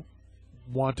people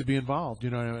want to be involved,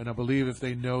 and I believe if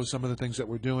they know some of the things that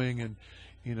we're doing, and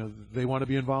they want to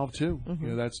be involved too.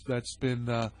 That's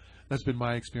been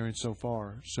my experience so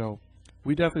far. So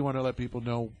we definitely want to let people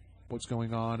know what's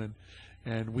going on,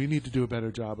 and we need to do a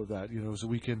better job of that, so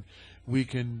we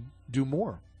can do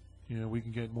more. We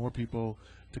can get more people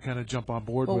to kind of jump on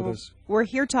board with us. We're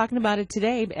here talking about it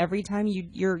today. Every time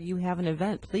you have an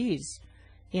event, please,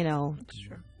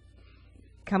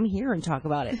 come here and talk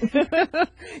about it,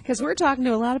 because we're talking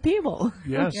to a lot of people.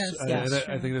 Yes,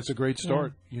 I think that's a great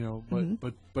start.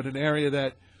 But an area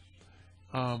that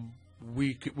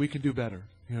we can do better.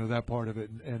 That part of it,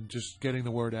 and just getting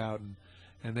the word out,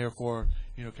 and therefore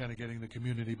kind of getting the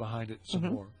community behind it some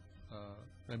more,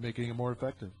 and making it more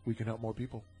effective. We can help more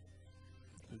people.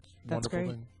 It's a wonderful great.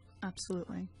 thing.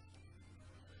 Absolutely.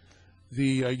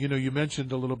 The you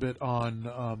mentioned a little bit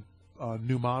on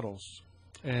new models,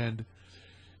 and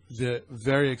the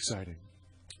very exciting.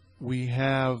 We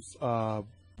have a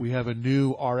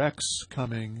new RX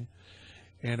coming,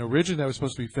 and originally that was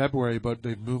supposed to be February, but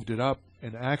they've moved it up,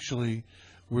 and actually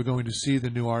we're going to see the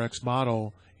new RX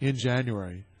model in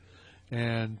January,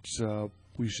 and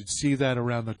we should see that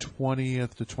around the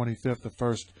 20th to 25th. The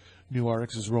first new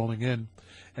RX is rolling in,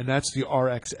 and that's the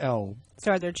RXL.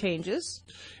 So are there changes?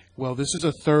 Well, this is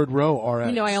a third row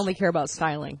RX. I only care about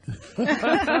styling.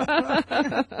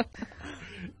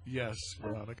 Yes,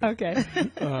 Veronica. Okay.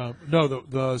 No,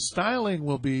 the styling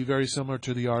will be very similar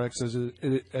to the RX as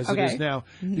it is now,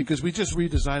 because we just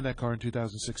redesigned that car in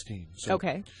 2016. So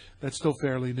Okay. that's still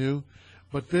fairly new.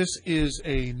 But this is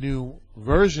a new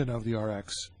version of the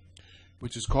RX,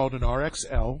 which is called an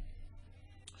RXL,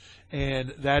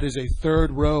 and that is a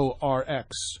third row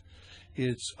RX.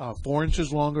 It's 4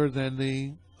 inches longer than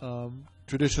the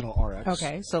traditional RX.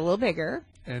 Okay, so a little bigger.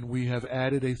 And we have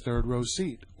added a third row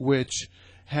seat, which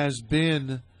has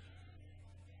been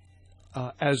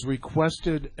as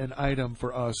requested an item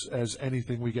for us as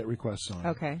anything we get requests on.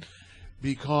 Okay.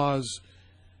 Because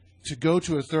to go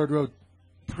to a third row,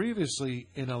 previously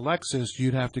in a Lexus,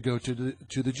 you'd have to go to the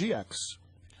GX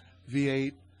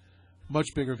V8,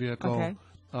 much bigger vehicle,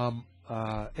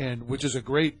 and which is a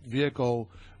great vehicle,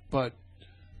 but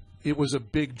it was a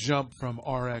big jump from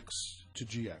RX to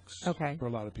GX for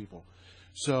a lot of people.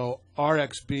 So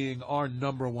RX being our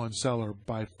 #1 seller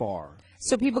by far.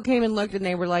 So people came and looked and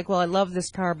they were like, "Well, I love this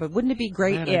car, but wouldn't it be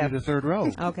great Man, if?" I need a third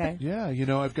row. Okay. Yeah,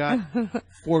 I've got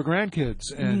 4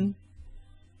 grandkids, and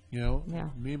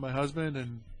me and my husband,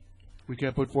 and we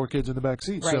can't put 4 kids in the back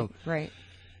seat. Right.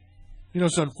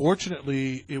 So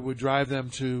unfortunately, it would drive them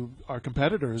to our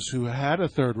competitors who had a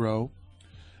third row,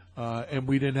 and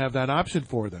we didn't have that option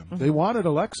for them. They wanted a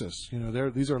Lexus.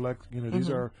 These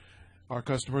are our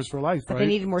customers for life, but right? they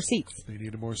needed more seats. They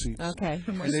needed more seats. Okay.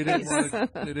 And they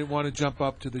didn't want to jump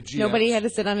up to the GX. Nobody had to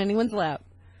sit on anyone's lap.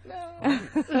 No.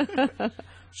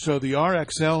 So the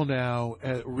RXL now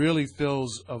really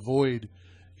fills a void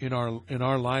in our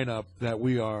lineup that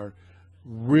we are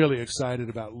really excited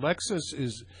about. Lexus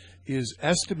is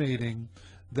estimating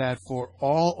that for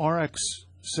all RX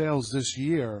sales this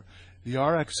year, the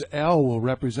RXL will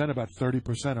represent about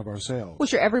 30% of our sales. Well,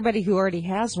 sure, everybody who already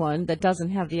has one that doesn't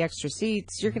have the extra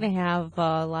seats, you're going to have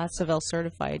lots of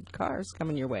L-certified cars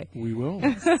coming your way. We will,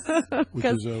 which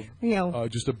is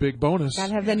just a big bonus. Got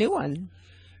to have the new one.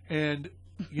 And,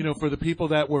 for the people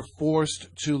that were forced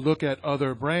to look at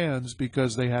other brands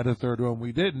because they had a third row and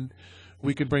we didn't,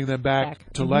 we can bring them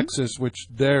back to Lexus, which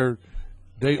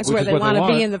That's where they want to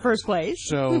be in the first place.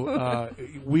 So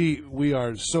we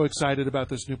are so excited about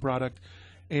this new product.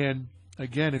 And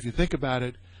again, if you think about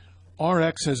it,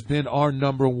 RX has been our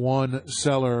 #1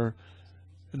 seller,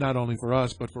 not only for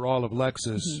us, but for all of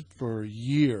Lexus for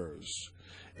years.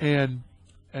 And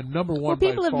 #1 well,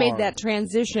 people by have far, made that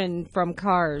transition from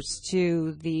cars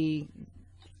to the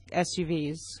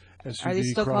SUVs. Are they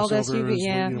still called SUVs?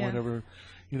 Yeah. Whatever.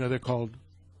 They're called.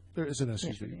 There is an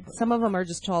SUV. Some of them are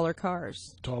just taller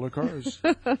cars.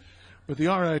 But the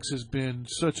RX has been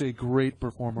such a great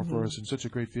performer for us and such a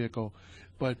great vehicle.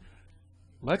 But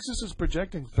Lexus is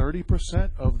projecting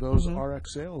 30% of those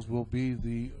RX sales will be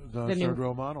the third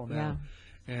row model now.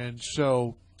 Yeah. And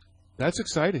so that's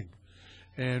exciting.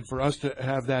 And for us to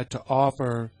have that to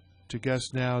offer to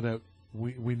guests now that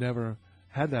we never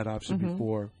had that option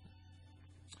before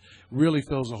really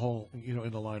fills a hole, in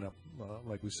the lineup.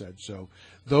 Like we said. So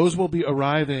those will be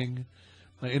arriving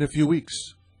in a few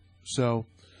weeks. So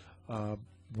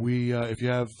if you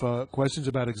have questions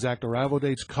about exact arrival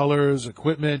dates, colors,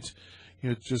 equipment,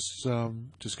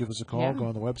 just give us a call, go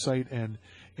on the website,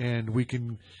 and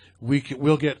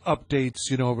we'll get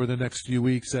updates, over the next few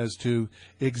weeks as to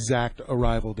exact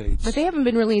arrival dates. But they haven't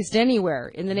been released anywhere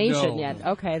in the nation yet.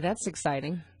 Okay, that's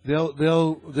exciting.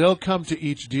 They'll come to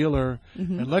each dealer,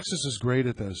 and Lexus is great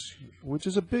at this, which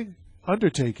is a big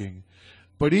undertaking.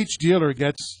 But each dealer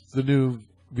gets the new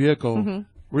vehicle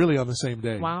really on the same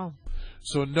day. Wow.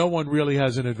 So no one really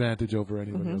has an advantage over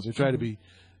anyone else. They try to be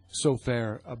so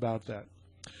fair about that.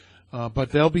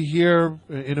 But they'll be here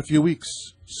in a few weeks.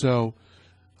 So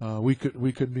we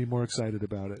couldn't be more excited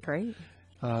about it. Great.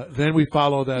 Then we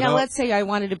follow that now, up. let's say I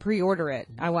wanted to pre-order it.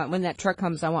 When that truck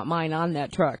comes, I want mine on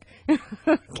that truck. You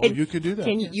can do that.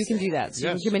 You can do that. So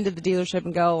you can come into the dealership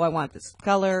and go, I want this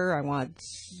color, I want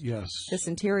this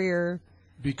interior.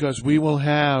 Because we will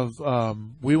have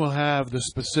the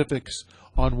specifics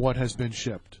on what has been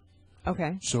shipped.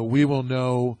 Okay. So we will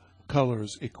know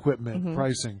colors, equipment,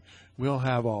 pricing. We'll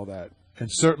have all that. And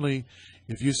certainly,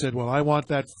 if you said, well, I want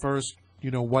that first,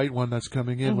 white one that's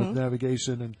coming in with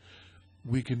navigation, and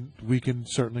we can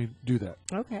certainly do that.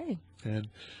 Okay. And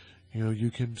you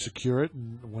can secure it,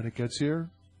 and when it gets here.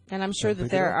 And I'm sure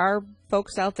that there are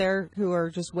folks out there who are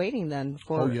just waiting then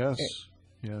for. Oh yes,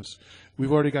 yes.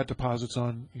 We've already got deposits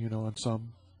on on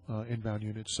some inbound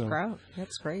units. So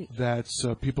that's great. That's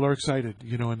people are excited.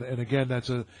 And again,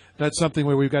 that's something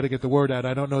where we've got to get the word out.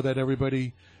 I don't know that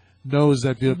everybody knows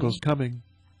that vehicle's coming.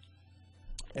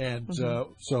 And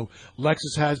so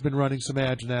Lexus has been running some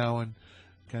ads now, and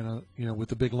kind of with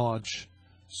the big launch.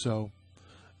 So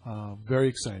Very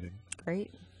exciting.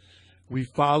 Great. We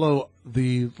follow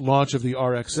the launch of the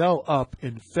RXL up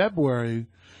in February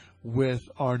with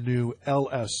our new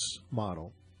LS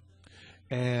model.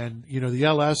 And, the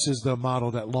LS is the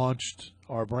model that launched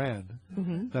our brand.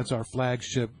 Mm-hmm. That's our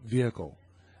flagship vehicle.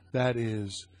 That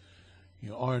is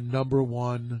our number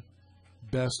one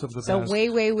best of the best. So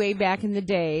way back in the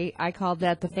day, I called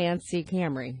that the fancy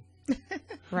Camry.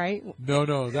 Right?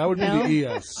 No, that would be the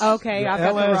ES. Okay, I've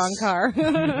got the wrong car.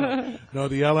 No,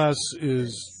 the LS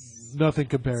is nothing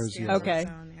compares to Okay.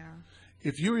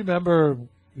 If you remember,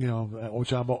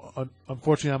 which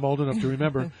unfortunately I'm old enough to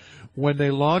remember, when they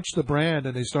launched the brand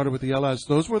and they started with the LS,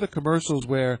 those were the commercials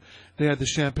where they had the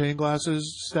champagne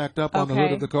glasses stacked up on the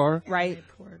hood of the car. Right.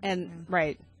 And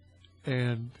right.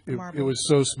 And it was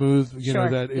so smooth,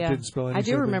 that it didn't spill anything.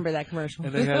 I do remember that commercial.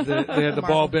 And they had the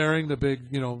ball bearing, the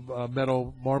big,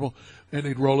 metal marble, and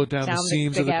they'd roll it down the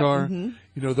seams of the car.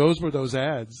 Mm-hmm. Those were those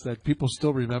ads that people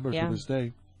still remember to this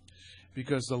day,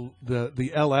 because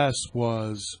the LS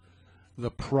was the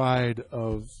pride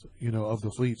of of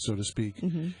the fleet, so to speak,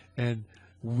 mm-hmm. and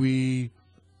we,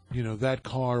 that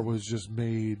car was just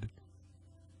made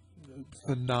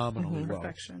phenomenally well.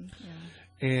 Perfection. Yeah.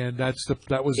 And that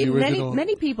was the original.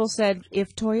 Many people said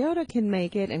if Toyota can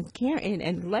make it and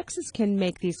Lexus can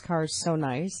make these cars so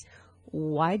nice,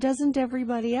 why doesn't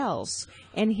everybody else?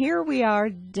 And here we are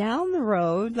down the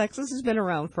road. Lexus has been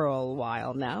around for a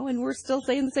while now, and we're still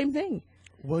saying the same thing.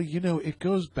 Well, it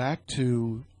goes back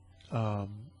to, the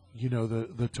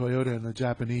Toyota and the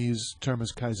Japanese term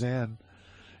is Kaizen,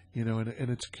 and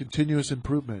it's continuous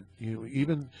improvement.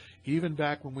 Even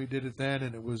back when we did it then,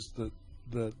 and it was the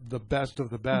best of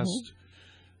the best.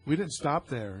 Mm-hmm. We didn't stop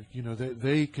there.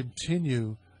 They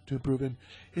continue to improve, and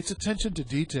it's attention to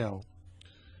detail.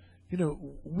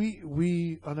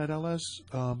 We on that LS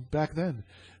back then,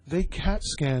 they CAT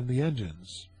scan the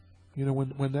engines.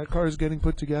 When that car is getting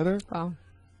put together, wow.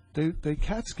 they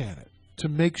CAT scan it to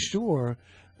make sure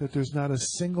that there's not a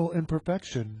single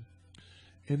imperfection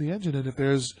in the engine, and if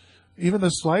there's even the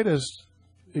slightest,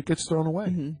 it gets thrown away.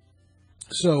 Mm-hmm.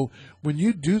 So when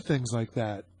you do things like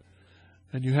that,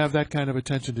 and you have that kind of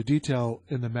attention to detail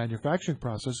in the manufacturing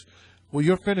process, well,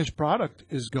 your finished product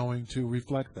is going to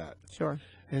reflect that. Sure.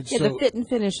 And so the fit and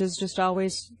finish is just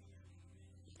always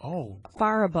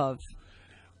far above.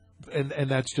 And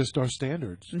that's just our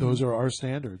standards. Mm-hmm. Those are our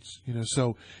standards.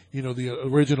 So the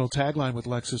original tagline with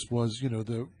Lexus was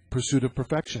the pursuit of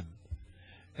perfection.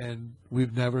 And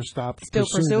we've never stopped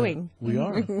pursuing. We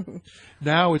are.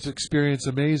 Now it's experience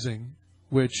amazing.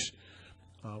 Which,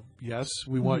 yes,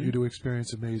 we want you to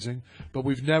experience amazing, but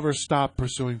we've never stopped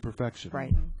pursuing perfection.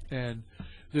 Right. And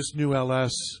this new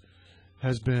LS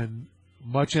has been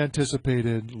much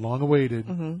anticipated, long awaited,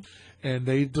 mm-hmm. and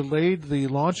they delayed the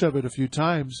launch of it a few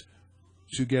times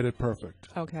to get it perfect.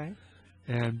 Okay.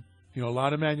 And, a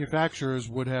lot of manufacturers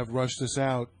would have rushed this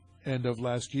out end of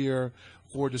last year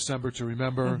for December to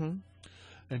remember mm-hmm.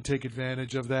 and take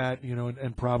advantage of that,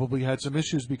 and probably had some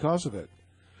issues because of it.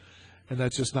 And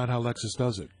that's just not how Lexus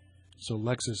does it. So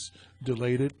Lexus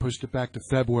delayed it, pushed it back to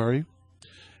February,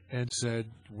 and said,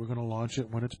 we're going to launch it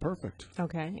when it's perfect.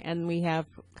 Okay. And we have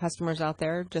customers out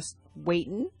there just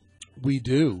waiting? We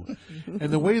do.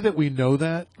 And the way that we know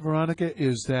that, Veronica,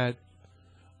 is that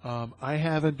I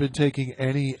haven't been taking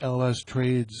any LS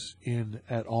trades in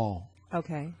at all.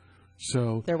 Okay.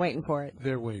 So they're waiting for it.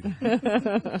 They're waiting.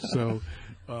 So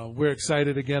we're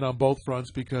excited again on both fronts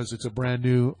because it's a brand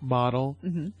new model.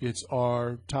 Mm-hmm. It's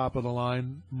our top of the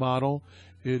line model.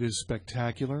 It is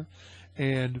spectacular,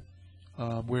 and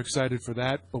we're excited for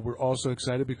that. But we're also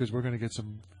excited because we're going to get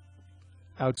some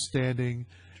outstanding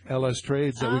LS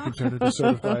trades that we can turn into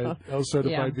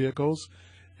certified vehicles,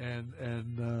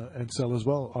 and sell as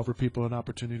well. Offer people an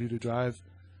opportunity to drive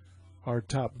our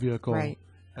top vehicle. Right.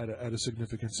 At a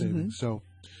significant savings. Mm-hmm. So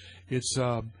it's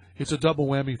a double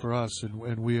whammy for us,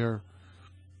 and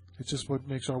it's just what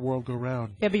makes our world go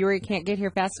round. February can't get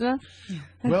here fast enough?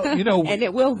 Well, and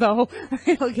it will, though.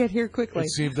 It'll get here quickly. It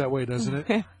seems that way, doesn't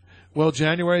it? Well,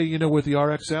 January, with the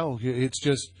RXL, it's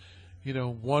just,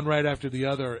 one right after the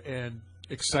other, and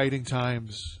exciting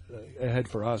times ahead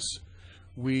for us.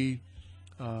 We're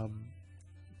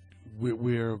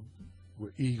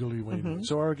eagerly waiting. Mm-hmm.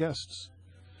 So are our guests.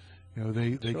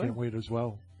 They can't wait as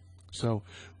well. So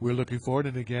we're looking forward.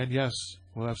 And again, yes,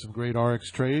 we'll have some great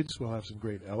RX trades. We'll have some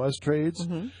great LS trades.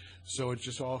 Mm-hmm. So it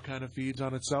just all kind of feeds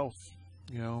on itself.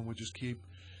 We just keep,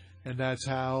 and that's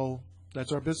our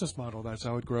business model. That's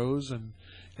how it grows. And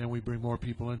we bring more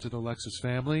people into the Lexus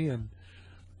family, and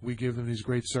we give them these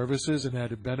great services and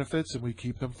added benefits, and we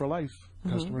keep them for life.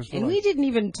 Mm-hmm. Customers for and life. We didn't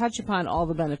even touch upon all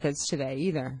the benefits today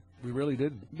either. We really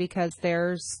didn't. Because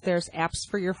there's apps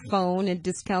for your phone and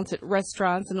discounts at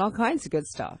restaurants and all kinds of good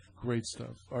stuff. Great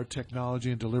stuff. Our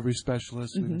technology and delivery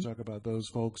specialists, we can talk about those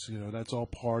folks. That's all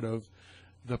part of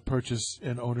the purchase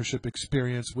and ownership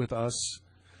experience with us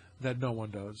that no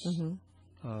one does.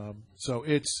 So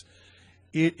it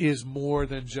is more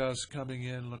than just coming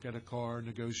in, look at a car,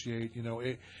 negotiate.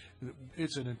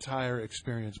 It's an entire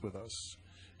experience with us,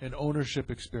 an ownership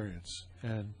experience,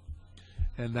 and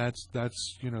that's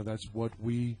what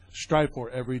we strive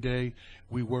for every day.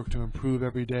 We work to improve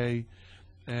every day,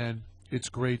 and it's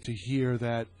great to hear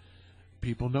that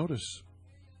people notice.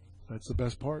 That's the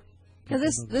best part. Now,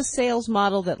 this sales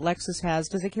model that Lexus has,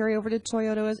 does it carry over to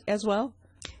Toyota as well?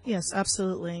 Yes,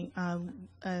 absolutely.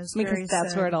 As Gary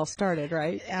that's said, where it all started,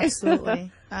 right?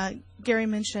 Absolutely. Gary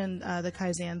mentioned the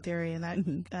Kaizen theory, and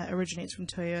that originates from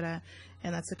Toyota,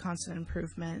 and that's a constant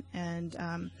improvement. And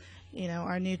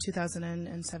our new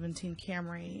 2017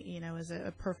 Camry, is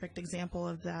a perfect example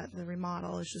of that. The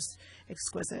remodel is just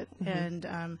exquisite,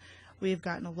 and we've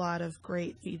gotten a lot of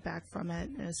great feedback from it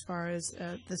as far as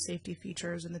the safety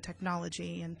features and the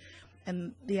technology, and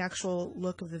the actual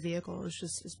look of the vehicle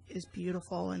is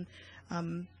beautiful. And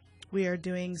we are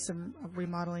doing some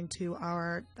remodeling to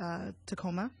our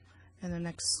Tacoma in the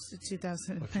next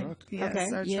 2009.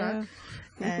 Yes, our truck.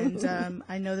 And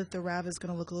I know that the RAV is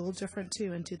going to look a little different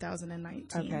too in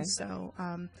 2019. Okay. So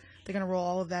they're going to roll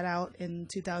all of that out in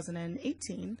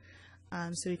 2018,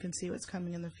 so you can see what's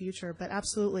coming in the future. But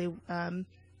absolutely,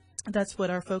 that's what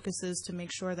our focus is, to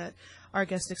make sure that our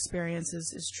guest experience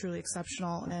is truly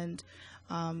exceptional, and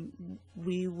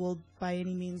we will by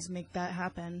any means make that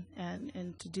happen,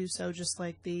 and to do so just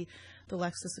like the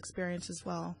Lexus experience as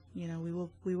well.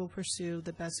 We will pursue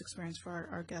the best experience for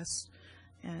our guests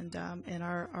and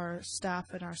our staff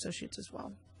and our associates as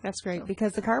well. That's great,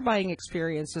 because the car buying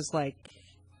experience is like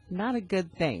not a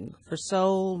good thing for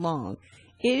so long.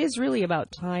 It is really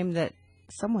about time that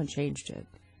someone changed it.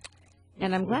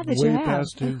 And I'm glad that you have.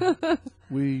 Past due.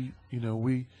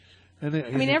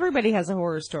 Everybody has a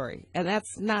horror story, and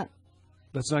that's not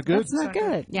good. That's not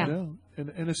good. Yeah.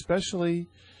 And especially,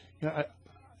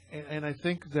 and I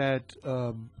think that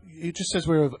it just says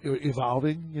we're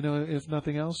evolving, if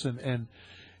nothing else, and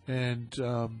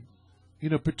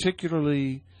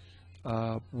particularly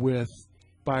with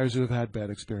buyers who have had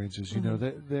bad experiences,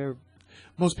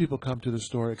 most people come to the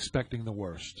store expecting the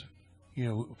worst.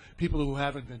 People who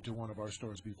haven't been to one of our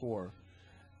stores before,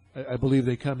 I believe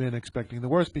they come in expecting the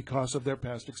worst because of their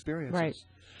past experiences. Right.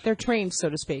 They're trained, so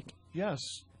to speak. Yes.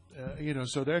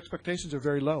 So their expectations are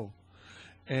very low.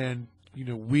 And,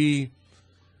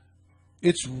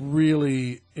 it's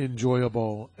really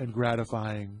enjoyable and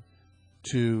gratifying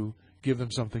to give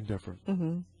them something different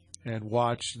and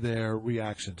watch their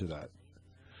reaction to that.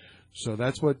 So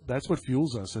that's what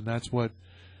fuels us, and that's what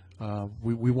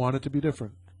we want it to be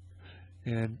different.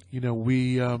 And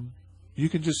you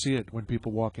can just see it when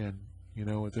people walk in.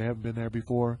 If they haven't been there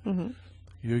before,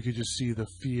 you can just see the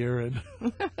fear and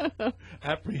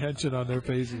apprehension on their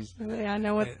faces. Yeah, I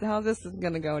know how this is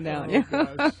going to go down.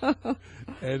 Oh,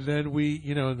 and then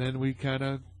we kind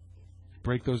of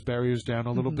break those barriers down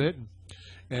a little bit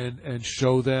and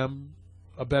show them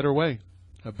a better way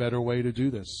to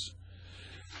do this.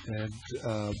 And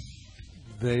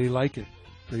they like it.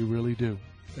 They really do.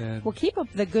 And well, keep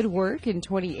up the good work in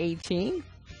 2018.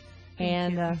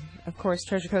 And, of course,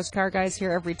 Treasure Coast Car Guys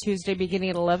here every Tuesday beginning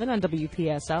at 11 on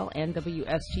WPSL and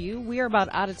WSTU. We are about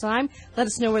out of time. Let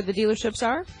us know where the dealerships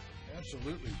are.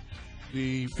 Absolutely.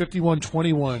 The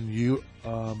 5121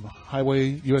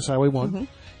 US Highway 1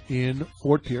 in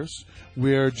Fort Pierce.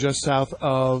 We're just south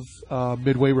of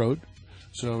Midway Road.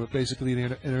 So basically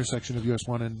the intersection of US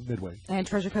 1 and Midway. And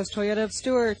Treasure Coast Toyota of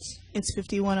Stewart's. It's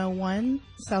 5101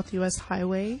 South US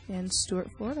Highway in Stuart,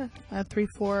 Florida,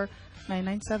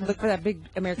 34997. Look for that big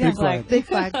American flag. Big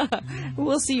flag.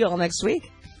 We'll see you all next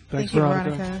week. Thanks, Thank you,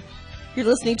 Veronica. You're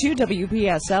listening to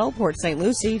WPSL, Port St.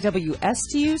 Lucie,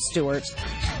 WSTU, Stuart.